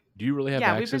struggling. Serious. Do you really have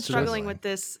access to this? Yeah, we've been struggling with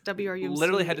this WRUMC.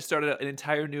 Literally had to start an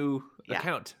entire new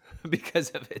account because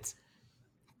of it.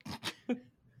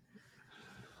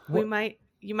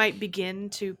 You might begin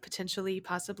to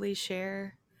possibly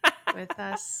share with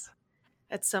us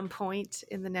at some point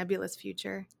in the nebulous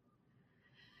future.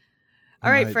 All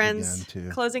right, friends.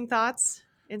 Closing thoughts,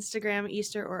 Instagram,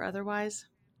 Easter, or otherwise.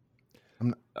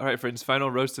 All right, friends. Final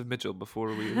roast of Mitchell before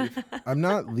we leave. I'm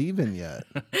not leaving yet.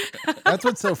 That's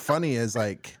what's so funny is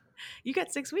like you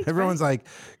got 6 weeks. Everyone's like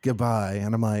goodbye,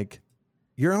 and I'm like,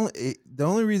 the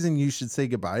only reason you should say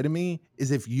goodbye to me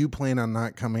is if you plan on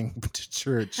not coming to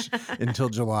church until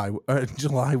July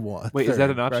 1. Wait, is that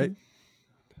an option?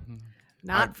 Right?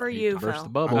 Not for you, burst Phil. the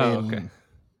bubble. Okay.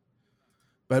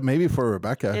 But maybe for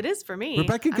Rebecca. It is for me.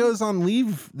 Rebecca goes on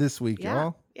leave this week,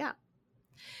 y'all.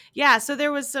 Yeah, so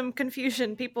there was some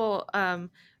confusion. People, I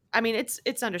mean,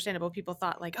 it's understandable. People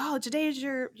thought like, oh, today is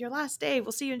your last day.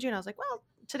 We'll see you in June. I was like, well,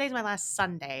 today's my last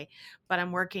Sunday, but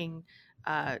I'm working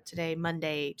today,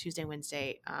 Monday, Tuesday,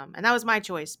 Wednesday. And that was my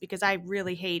choice because I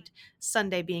really hate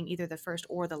Sunday being either the first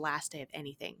or the last day of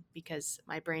anything because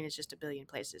my brain is just a billion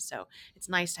places. So it's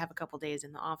nice to have a couple days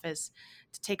in the office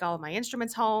to take all of my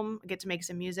instruments home, get to make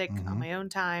some music on my own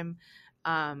time,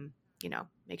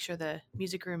 make sure the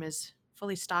music room is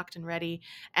fully stocked and ready.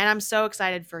 And I'm so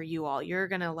excited for you all. You're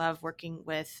going to love working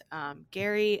with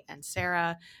Gary and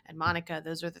Sarah and Monica.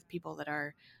 Those are the people that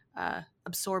are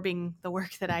absorbing the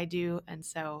work that I do. And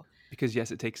so because yes,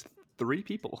 it takes 3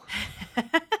 people.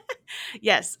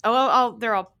 Yes. Oh,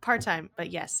 they're all part-time,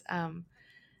 but yes.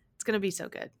 It's going to be so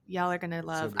good. Y'all are going to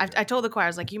love. I told the choir, I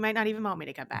was like, you might not even want me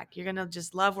to come back. You're going to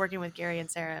just love working with Gary and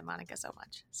Sarah and Monica so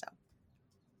much. So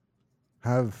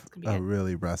have a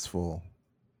really restful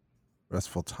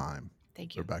time.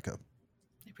 Thank you, Rebecca.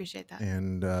 I appreciate that.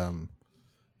 And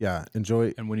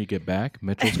enjoy. And when you get back,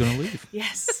 Mitchell's going to leave.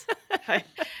 Yes.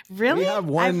 Really? We have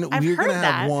one. I've we're heard gonna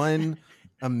that. have one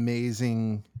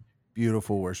amazing,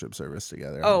 beautiful worship service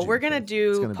together. Oh, we're gonna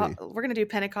do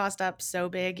Pentecost up so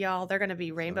big, y'all. They're gonna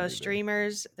be rainbow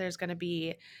streamers. There's gonna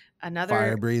be another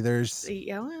fire breathers.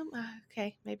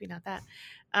 Okay, maybe not that.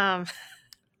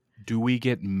 Do we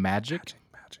get magic?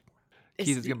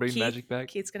 Keith is gonna bring magic back.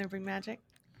 Keith's gonna bring magic.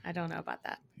 I don't know about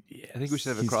that. Yeah, I think we should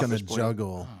have a He's crawfish gonna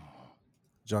point.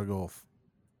 juggle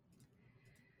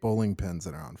bowling pins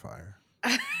that are on fire.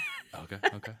 Okay.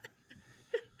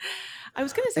 I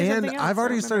was gonna say and something else. I've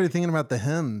already started thinking about the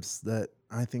hymns that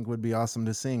I think would be awesome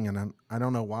to sing, and I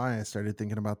don't know why I started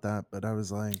thinking about that, but I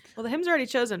was like, well, the hymns are already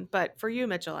chosen, but for you,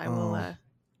 Mitchell, I will.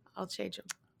 I'll change them.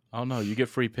 Oh no, you get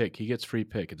free pick. He gets free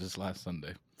pick. It's his last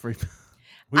Sunday.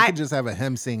 We could just have a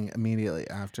hymn sing immediately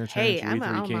after church. Hey, I'm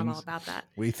all about that.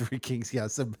 We Three Kings, yeah,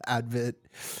 some Advent,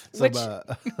 some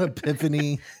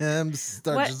Epiphany hymns.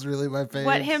 They're just really my favorite.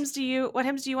 What hymns do you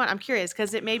want? I'm curious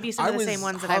because it may be some of the same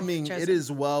ones that I've chosen. It Is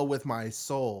Well With My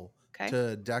Soul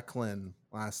to Declan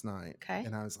last night. Okay.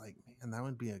 And I was like, man, that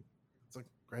would be it's a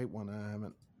great one. I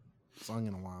haven't sung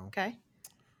in a while. Okay.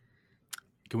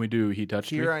 Can we do He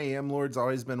Touched Me? Here I Am, Lord's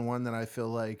always been one that I feel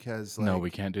like has no, we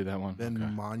can't do that one.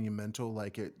 Been monumental.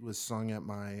 Like it was sung at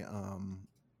my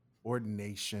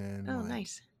ordination. Oh,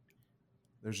 nice.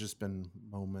 There's just been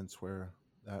moments where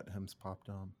that hymn's popped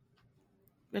on.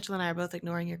 Mitchell and I are both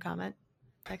ignoring your comment,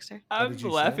 Dexter. I'm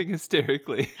laughing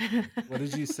hysterically. What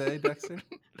did you say, Dexter?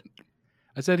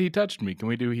 I said He Touched Me. Can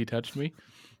we do He Touched Me?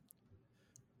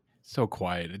 So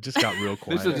quiet. It just got real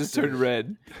quiet. This will just turn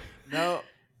red. No.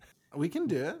 We can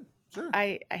do it. Sure.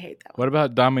 I hate that one. What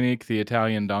about Dominique the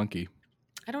Italian Donkey?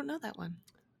 I don't know that one.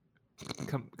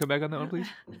 Come back on that one, please.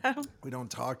 We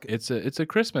don't talk. It's a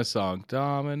Christmas song.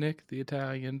 Dominic the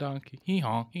Italian Donkey. Hee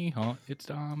haw, it's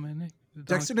Dominic.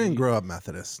 Dexter didn't grow up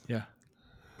Methodist. Yeah.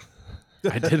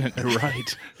 I didn't. You're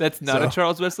right. That's not a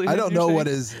Charles Wesley hymn. I don't know what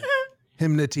his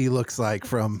hymnody looks like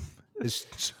from his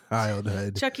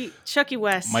childhood. Chucky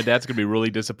West. My dad's gonna be really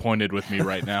disappointed with me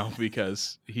right now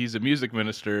because he's a music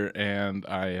minister and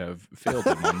I have failed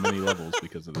him on many levels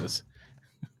because of this.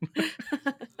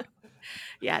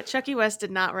 Yeah, Chucky West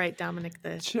did not write Dominic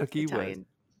the Chucky Italian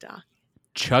dog.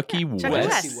 Chucky Chucky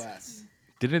West. West.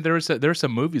 Didn't there were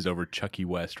some movies over Chucky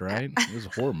West, right? It was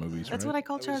horror movies, That's right? what I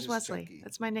call That was Charles just Wesley. Chucky.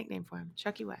 That's my nickname for him,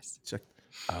 Chucky West.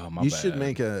 Oh, my You bad. should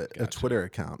make a Gotcha. Twitter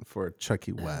account for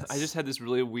Chucky West. I just had this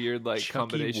really weird like Chucky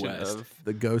combination West. of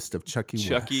the ghost of Chucky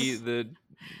Chucky, West. the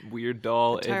weird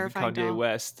doll, The and terrifying Kanye doll.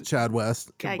 West Chad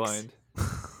West. Yikes. combined.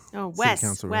 No, City West.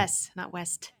 council, right? West, not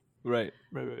West. Right.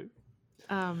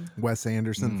 Wes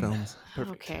Anderson Mm. films.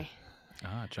 Okay.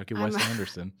 Chucky I'm- West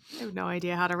Anderson, I have no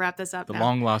idea how to wrap this up the now.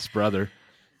 long lost brother.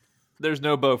 There's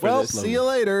no bow for Well, this. see you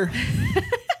later.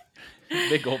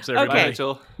 Big gulps, Bye, everybody.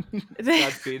 Mitchell.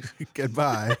 Godspeed.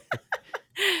 Goodbye.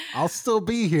 I'll still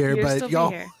be here, You'll but still be y'all,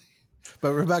 here.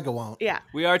 but Rebecca won't. Yeah.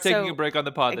 We are taking So- a break on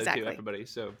the pod, though, exactly. too, everybody.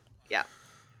 So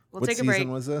We'll What take a season break.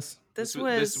 was this? This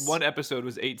this one episode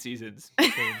was 8 seasons.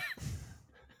 So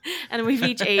and we've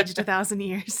each aged 1,000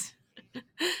 years. if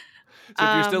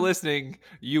you're still Um, listening,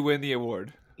 you win the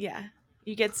award. Yeah.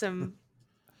 You get some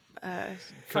Come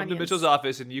to Funyuns. Mitchell's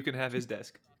office and you can have his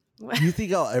desk. Do you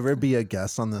think I'll ever be a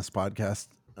guest on this podcast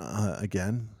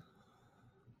again?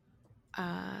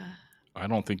 I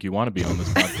don't think you want to be on this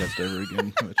podcast ever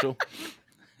again, Mitchell.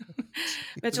 Was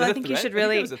Mitchell, that I a think you threat? should I think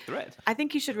really that was a threat. I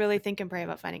think you should really think and pray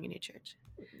about finding a new church.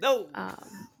 No.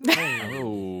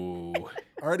 Oh,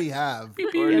 Already have. Or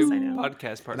Yes, new I know.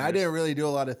 podcast partners. And I didn't really do a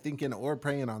lot of thinking or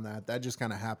praying on that. That just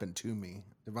kind of happened to me.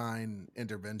 Divine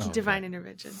intervention. Divine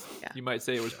intervention. Yeah. You might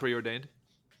say it was preordained.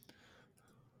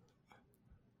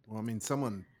 Well, I mean,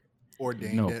 someone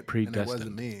ordained No, it, and it predestined.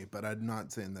 wasn't me. But I'm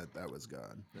not saying that that was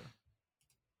God.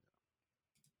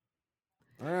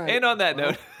 All right. And on that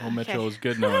note, oh, Mitchell, it's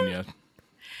good knowing you.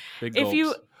 Big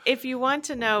gulps. If you want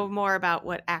to know more about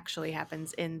what actually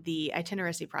happens in the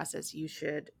itineracy process, you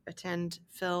should attend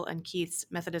Phil and Keith's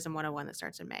Methodism 101 that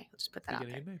starts in May. Let's just put that out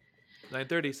beginning there. of May.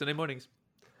 9:30 Sunday mornings.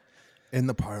 In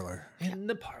the parlor. In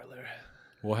the parlor.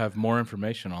 We'll have more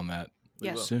information on that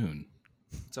Yes. soon.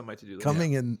 It's on my to-do list.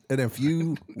 Coming in a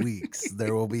few weeks,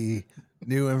 there will be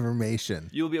new information.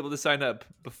 You'll be able to sign up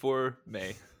before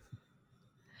May.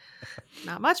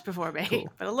 Not much before May,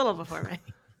 Cool. but a little before May.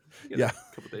 Yeah.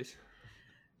 A couple days.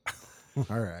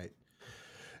 All right.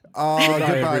 Oh, Goodbye,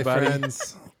 goodbye, everybody.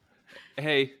 friends.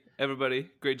 Hey, everybody.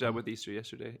 Great job with Easter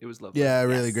yesterday. It was lovely. Yeah,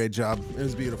 really Yes. great job. It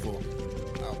was beautiful.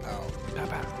 Pow, pow. Pow,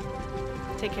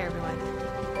 pow. Take care, everyone.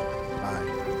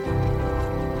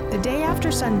 Bye. The Day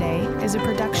After Sunday is a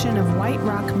production of White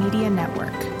Rock Media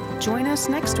Network. Join us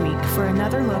next week for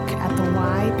another look at the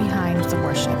why behind the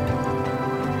worship.